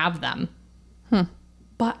didn't have them.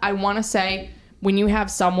 But I want to say, when you have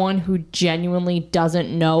someone who genuinely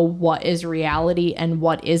doesn't know what is reality and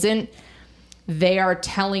what isn't, they are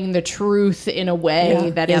telling the truth in a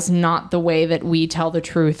way that is not the way that we tell the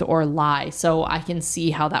truth or lie. So I can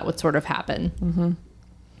see how that would sort of happen.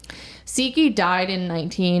 Siki died in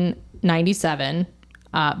 1997.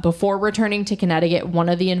 Before returning to Connecticut, one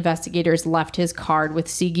of the investigators left his card with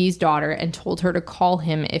Siki's daughter and told her to call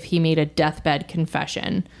him if he made a deathbed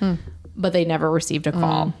confession. But they never received a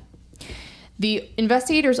call. The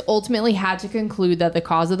investigators ultimately had to conclude that the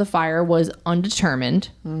cause of the fire was undetermined.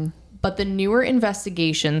 But the newer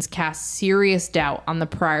investigations cast serious doubt on the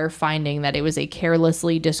prior finding that it was a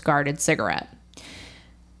carelessly discarded cigarette.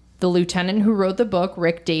 The lieutenant who wrote the book,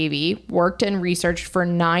 Rick Davey, worked and researched for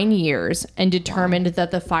 9 years and determined that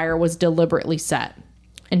the fire was deliberately set.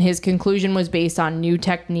 And his conclusion was based on new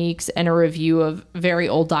techniques and a review of very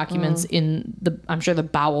old documents in the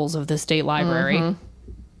bowels of the state library.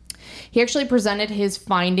 He actually presented his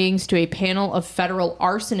findings to a panel of federal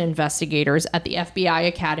arson investigators at the FBI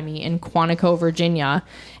Academy in Quantico, Virginia,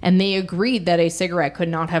 and they agreed that a cigarette could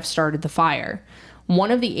not have started the fire.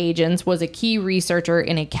 One of the agents was a key researcher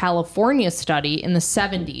in a California study in the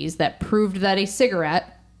 70s that proved that a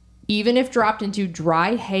cigarette, even if dropped into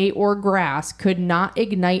dry hay or grass, could not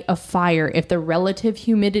ignite a fire if the relative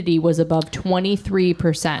humidity was above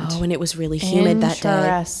 23%. Oh, and it was really humid that day.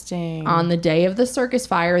 Interesting. On the day of the Circus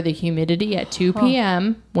fire, the humidity at 2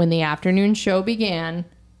 p.m., when the afternoon show began,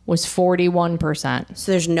 was 41%.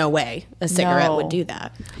 So there's no way a cigarette would do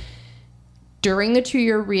that. During the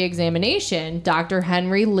 2-year reexamination, Dr.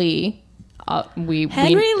 Henry Lee, Lee!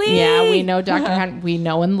 Yeah, we know Dr. Henry. We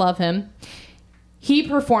know and love him. He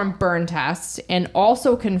performed burn tests and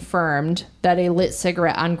also confirmed that a lit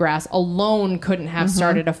cigarette on grass alone couldn't have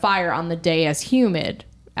started a fire on the day as humid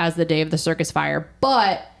as the day of the circus fire.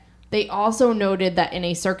 But they also noted that in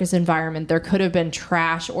a circus environment, there could have been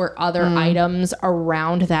trash or other items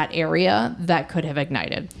around that area that could have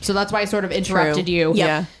ignited. So that's why I sort of interrupted you.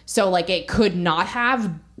 Yeah. So like it could not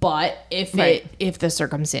have, but if the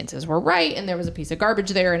circumstances were right and there was a piece of garbage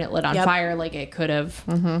there and it lit on fire, like it could have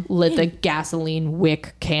lit the gasoline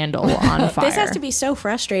wick candle on fire. This has to be so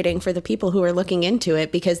frustrating for the people who are looking into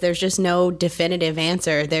it because there's just no definitive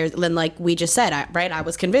answer. There's, like we just said, I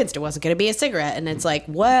was convinced it wasn't going to be a cigarette. And it's like,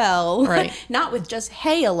 well, not with just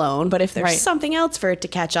hay alone, but if there's something else for it to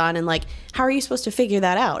catch on, and like, how are you supposed to figure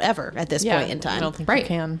that out ever at this point in time? I don't think you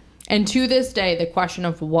can. And to this day, the question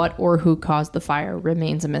of what or who caused the fire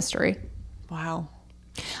remains a mystery. Wow.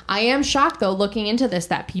 I am shocked, though, looking into this,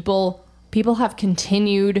 that people have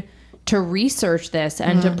continued to research this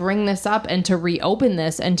and to bring this up and to reopen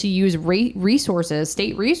this and to use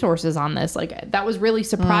state resources on this. Like, that was really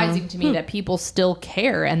surprising to me that people still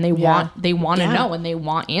care and they want to know and they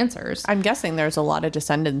want answers. I'm guessing there's a lot of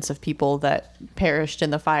descendants of people that perished in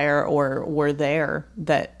the fire or were there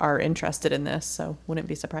that are interested in this. So wouldn't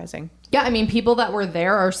be surprising. Yeah, I mean, people that were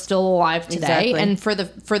there are still alive today. Exactly. And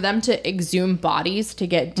for them to exhume bodies to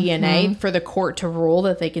get DNA, for the court to rule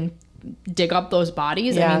that they can dig up those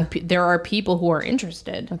bodies. I mean, there are people who are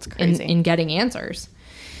interested That's crazy. in getting answers.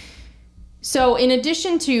 So in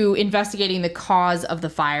addition to investigating the cause of the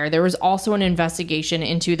fire, there was also an investigation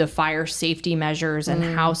into the fire safety measures and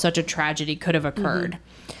how such a tragedy could have occurred.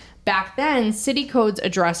 Back then, city codes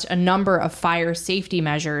addressed a number of fire safety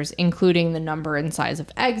measures, including the number and size of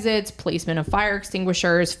exits, placement of fire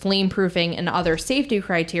extinguishers, flame proofing, and other safety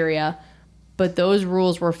criteria. But those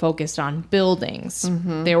rules were focused on buildings.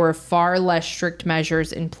 There were far less strict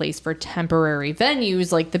measures in place for temporary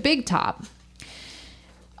venues like the Big Top.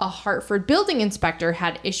 A Hartford building inspector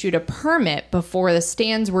had issued a permit before the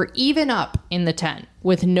stands were even up in the tent,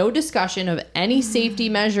 with no discussion of any safety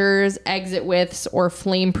measures, exit widths, or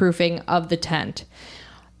flame proofing of the tent.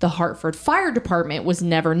 The Hartford Fire Department was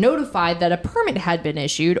never notified that a permit had been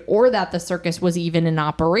issued or that the circus was even in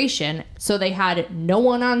operation, so they had no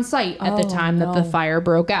one on site at the time that the fire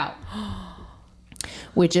broke out.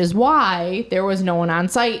 Which is why there was no one on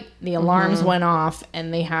site. The alarms went off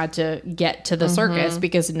and they had to get to the circus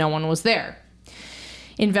because no one was there.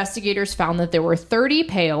 Investigators found that there were 30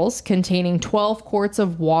 pails containing 12 quarts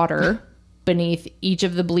of water beneath each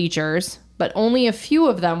of the bleachers, but only a few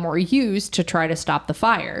of them were used to try to stop the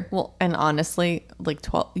fire. Well, and honestly, like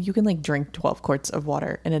 12, you can like drink 12 quarts of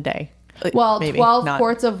water in a day. Well, Maybe 12 not.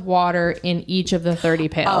 quarts of water in each of the 30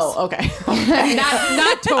 pails. Oh, okay.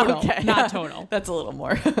 Not total. Okay. Not total. That's a little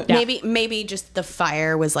more. Yeah. Maybe just the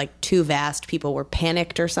fire was like too vast. People were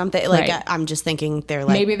panicked or something. Like Right. I'm just thinking they're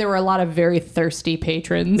like Maybe there were a lot of very thirsty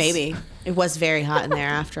patrons. maybe it was very hot in there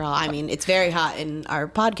after all. I mean, it's very hot in our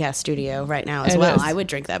podcast studio right now as It well. is. I would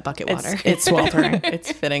drink that bucket water. It's sweltering.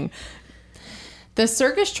 It's fitting. The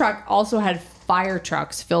circus truck also had fire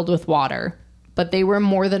trucks filled with water, but they were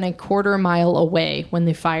more than a quarter mile away when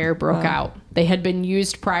the fire broke out. They had been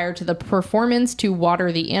used prior to the performance to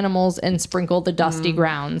water the animals and sprinkle the dusty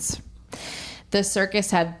grounds. The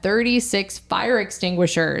circus had 36 fire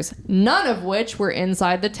extinguishers, none of which were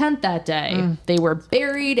inside the tent that day. They were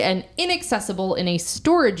buried and inaccessible in a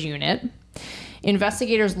storage unit.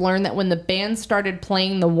 Investigators learned that when the band started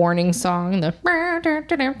playing the warning song, the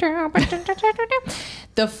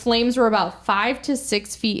flames were about 5 to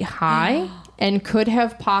 6 feet high and could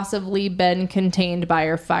have possibly been contained by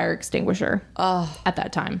a fire extinguisher at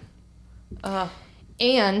that time.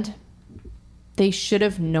 And they should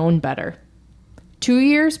have known better. 2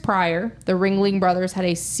 years prior, the Ringling brothers had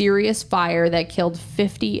a serious fire that killed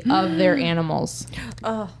 50 of their animals.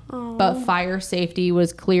 But fire safety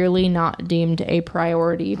was clearly not deemed a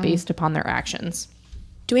priority based upon their actions.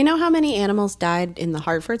 Do we know how many animals died in the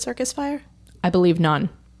Hartford circus fire? I believe none.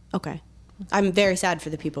 Okay. I'm very sad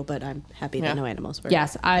for the people, but I'm happy that no animals were.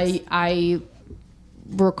 Yes, I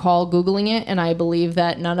recall Googling it, and I believe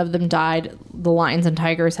that none of them died. The lions and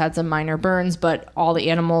tigers had some minor burns, but all the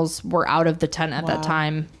animals were out of the tent at that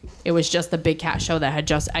time. It was just the Big Cat Show that had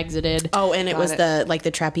just exited. Oh, and it was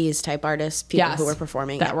the trapeze type artists, people who were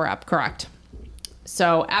performing. That were up, correct.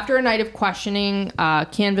 So after a night of questioning,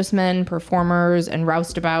 canvasmen, performers, and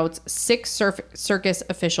roustabouts, 6 circus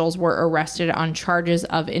officials were arrested on charges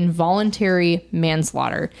of involuntary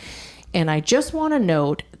manslaughter. And I just want to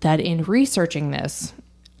note that in researching this,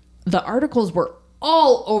 the articles were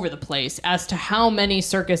all over the place as to how many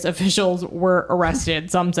circus officials were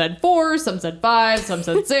arrested. Some said 4, some said 5, some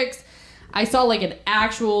said 6. I saw like an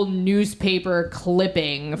actual newspaper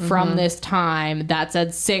clipping from this time that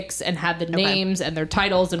said 6 and had the names and their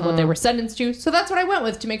titles and what they were sentenced to. So that's what I went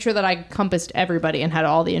with to make sure that I encompassed everybody and had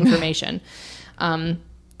all the information. To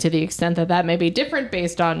the extent that that may be different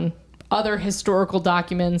based on other historical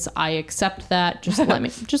documents, I accept that. Just let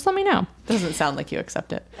me know. Doesn't sound like you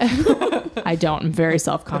accept it. I don't. I'm very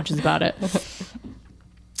self-conscious about it.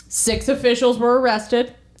 6 officials were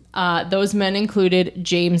arrested. Those men included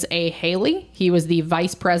James A. Haley. He was the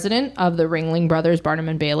vice president of the Ringling Brothers, Barnum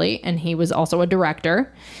and Bailey, and he was also a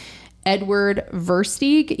director. Edward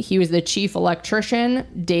Versteeg, he was the chief electrician.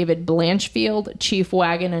 David Blanchfield, chief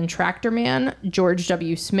wagon and tractor man. George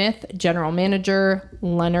W. Smith, general manager.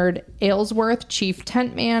 Leonard Aylesworth, chief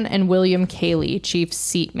tent man. And William Cayley, chief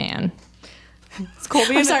seat man.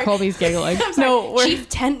 I'm sorry. Colby's giggling. No, we're Chief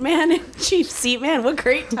tent man and chief seat man. What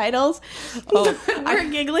great titles. We're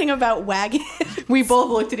giggling about wagon. We both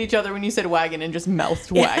looked at each other when you said wagon and just mouthed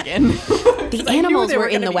wagon. The animals were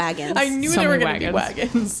in the wagons. I knew So they were many going to be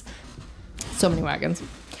wagons. So many wagons.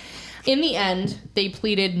 In the end, they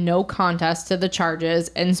pleaded no contest to the charges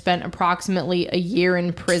and spent approximately a year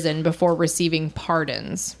in prison before receiving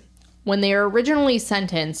pardons. When they were originally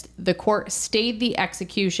sentenced, the court stayed the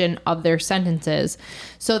execution of their sentences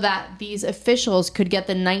so that these officials could get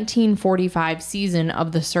the 1945 season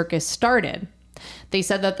of the circus started. They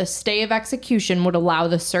said that the stay of execution would allow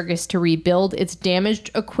the circus to rebuild its damaged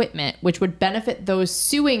equipment, which would benefit those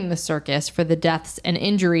suing the circus for the deaths and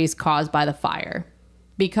injuries caused by the fire.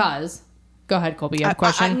 Because, go ahead, Colby, you have a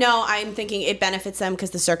question? No, I'm thinking it benefits them because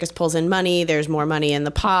the circus pulls in money. There's more money in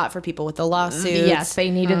the pot for people with the lawsuits. Yes, they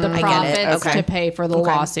needed the I get profits it. Okay. to pay for the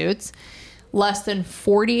lawsuits. Less than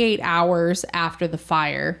 48 hours after the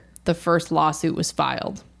fire, the first lawsuit was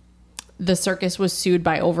filed. The circus was sued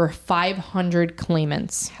by over 500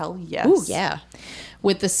 claimants. Hell yes. Ooh, yeah.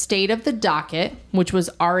 With the state of the docket, which was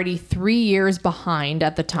already 3 years behind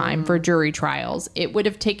at the time for jury trials, it would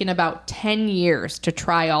have taken about 10 years to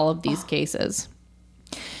try all of these cases.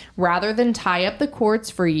 Rather than tie up the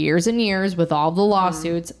courts for years and years with all the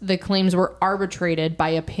lawsuits, the claims were arbitrated by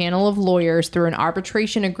a panel of lawyers through an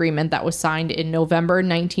arbitration agreement that was signed in November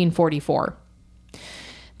 1944.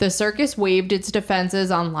 The circus waived its defenses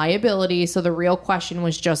on liability, so the real question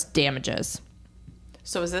was just damages.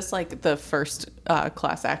 So is this like the first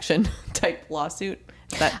class action type lawsuit?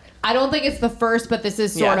 I don't think it's the first, but this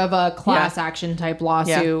is sort of a class action type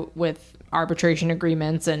lawsuit with arbitration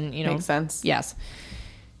agreements and, you know. Makes sense. Yes.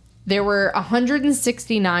 There were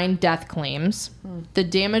 169 death claims, the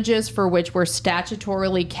damages for which were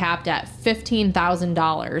statutorily capped at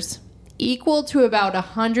 $15,000. equal to about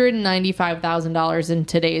 $195,000 in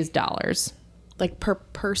today's dollars. Like per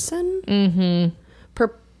person? Mm-hmm.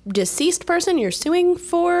 Per deceased person you're suing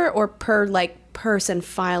for, or per like person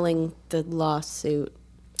filing the lawsuit?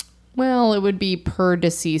 Well, it would be per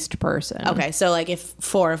deceased person. Okay, so like if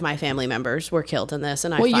 4 of my family members were killed in this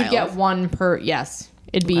and I Well, filed. you'd get one per, yes.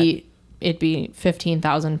 It'd be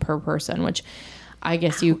 $15,000 per person, which I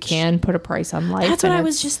guess you can put a price on life. That's what I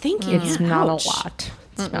was just thinking. It's not a lot.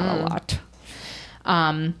 It's not a lot.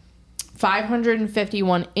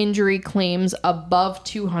 551 injury claims above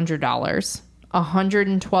 $200,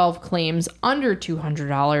 112 claims under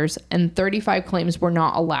 $200, and 35 claims were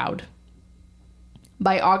not allowed.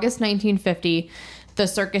 By August 1950, the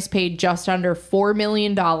circus paid just under $4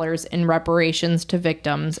 million in reparations to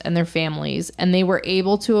victims and their families, and they were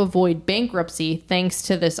able to avoid bankruptcy thanks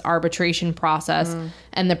to this arbitration process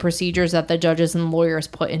and the procedures that the judges and lawyers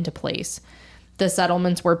put into place. The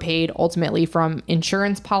settlements were paid ultimately from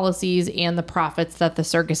insurance policies and the profits that the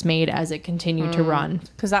circus made as it continued to run.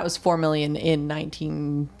 Because that was $4 million in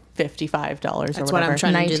 $1955 or whatever. That's what I'm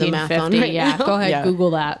trying to do the math on right Yeah, now. go ahead, Yeah. Google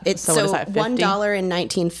that. It's So so, what is that, 50? $1 in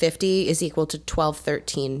 1950 is equal to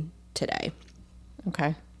 $12.13 today.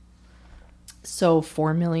 Okay. So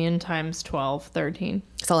 4 million times 12, 13.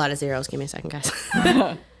 It's a lot of zeros. Give me a second, guys.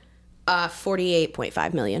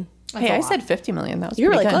 48.5 million. That's Hey, a I lot. said 50 million. That was You're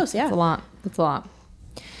pretty really good. close, yeah. That's a lot. That's a lot.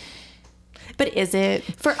 But is it?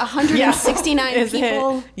 For 169 Is it?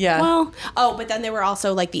 people. Yeah. Well, but then there were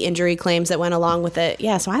also like the injury claims that went along with it.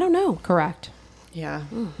 Yeah, so I don't know. Correct. Yeah.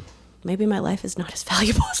 Maybe my life is not as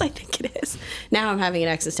valuable as I think it is. Now I'm having an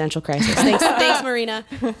existential crisis. Thanks, Marina.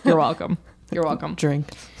 You're welcome. You're welcome. Drink.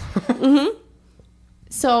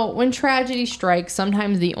 So when tragedy strikes,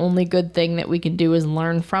 sometimes the only good thing that we can do is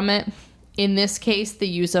learn from it. In this case, the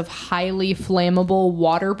use of highly flammable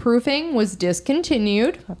waterproofing was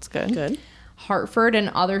discontinued. That's good. Good. Hartford and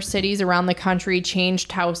other cities around the country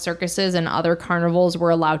changed how circuses and other carnivals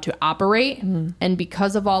were allowed to operate. And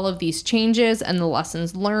because of all of these changes and the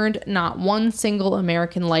lessons learned, not one single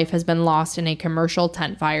American life has been lost in a commercial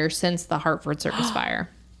tent fire since the Hartford Circus fire.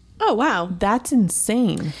 Oh, wow. That's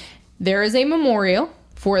insane. There is a memorial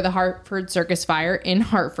for the Hartford Circus fire in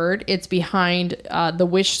Hartford. It's behind the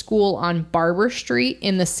Wish School on Barber Street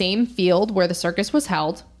in the same field where the circus was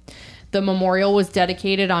held. The memorial was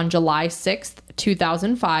dedicated on July 6th,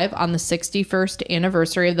 2005, on the 61st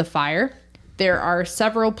anniversary of the fire. There are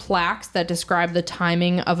several plaques that describe the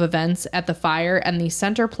timing of events at the fire, and the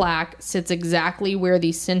center plaque sits exactly where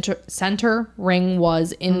the center ring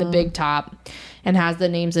was in the big top and has the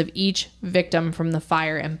names of each victim from the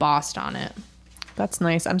fire embossed on it. That's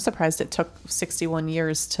nice. I'm surprised it took 61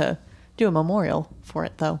 years to do a memorial for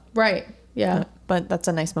it, though. Right. Yeah. But that's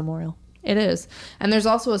a nice memorial. It is. And there's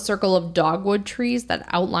also a circle of dogwood trees that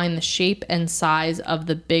outline the shape and size of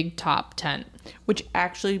the big top tent. Which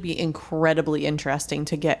actually be incredibly interesting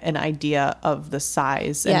to get an idea of the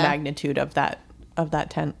size and Yeah. magnitude of that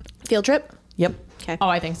tent. Field trip? Yep. Okay. Oh,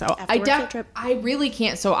 I think so. Afterward field trip. I really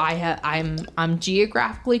can't. So I'm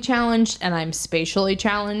geographically challenged and I'm spatially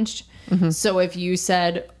challenged. So if you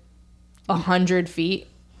said 100 feet,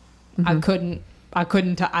 I couldn't.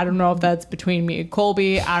 I don't know if that's between me and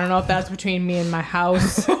Colby. I don't know if that's between me and my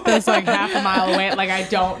house. That's like half a mile away. Like, I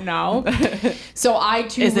don't know. So I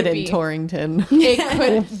too Is would it be, in Torrington?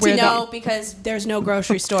 It could. No, because there's no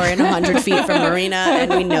grocery store in 100 feet from Marina,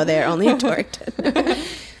 and we know they're only in Torrington.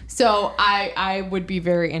 So I would be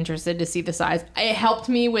very interested to see the size. It helped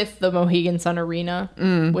me with the Mohegan Sun Arena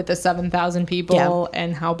with the 7,000 people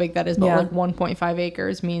and how big that is. But Yeah. like 1.5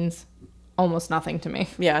 acres means almost nothing to me.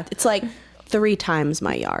 Yeah. It's like 3 times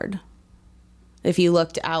my yard. If you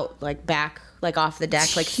looked out, like back, like off the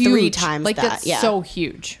deck, like 3 times like that. that's Yeah. so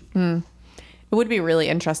huge. It would be really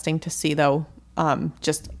interesting to see, though,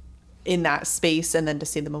 just in that space, and then to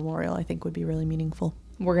see the memorial, I think would be really meaningful.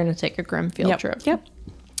 We're gonna take a grim field trip. Yep.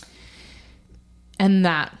 And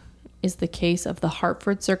that is the case of the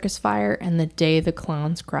Hartford Circus fire and the day the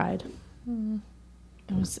clowns cried.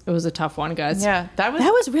 It was a tough one, guys. Yeah, that was.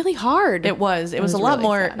 That was really hard. It was. It was a was lot really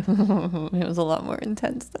more. It was a lot more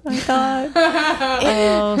intense than I thought.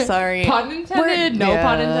 Oh, sorry. Pun intended. No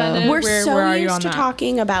pun intended. We're where so are you used on to that?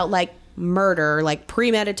 talking about like murder, like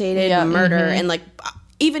premeditated Yeah. murder, and like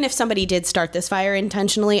even if somebody did start this fire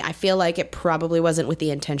intentionally, I feel like it probably wasn't with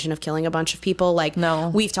the intention of killing a bunch of people. Like, No.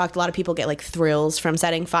 we've talked, a lot of people get like thrills from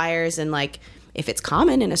setting fires, and like if it's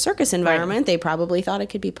common in a circus environment, they probably thought it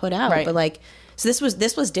could be put out. Right. But like, so this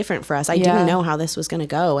was different for us. I Yeah. didn't know how this was going to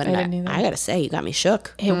go, and I didn't either. I gotta say, you got me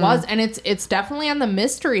shook. It was, and it's definitely on the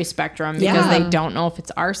mystery spectrum because Yeah. they don't know if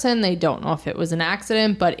it's arson, they don't know if it was an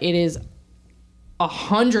accident, but it is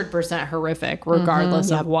 100% horrific,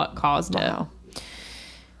 regardless of what caused it.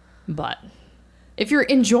 But if you're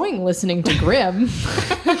enjoying listening to Grim,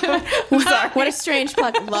 what a strange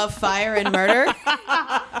plot. Love, fire, and murder.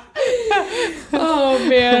 oh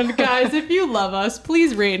man, guys, if you love us,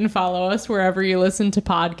 please rate and follow us wherever you listen to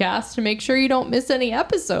podcasts to make sure you don't miss any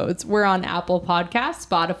episodes. We're on Apple Podcasts,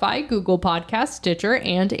 Spotify, Google Podcasts, Stitcher,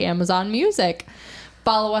 and Amazon Music.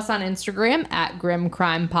 Follow us on Instagram at Grim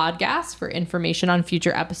Crime Podcast for information on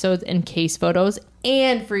future episodes and case photos,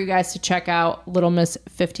 and for you guys to check out Little Miss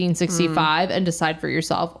 1565 and decide for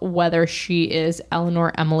yourself whether she is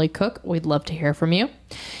Eleanor Emily Cook. We'd love to hear from you.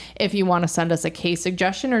 If you want to send us a case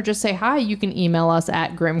suggestion or just say hi, you can email us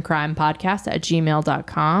at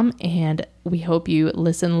grimcrimepodcast@gmail.com. And we hope you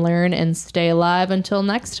listen, learn, and stay alive until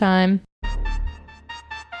next time.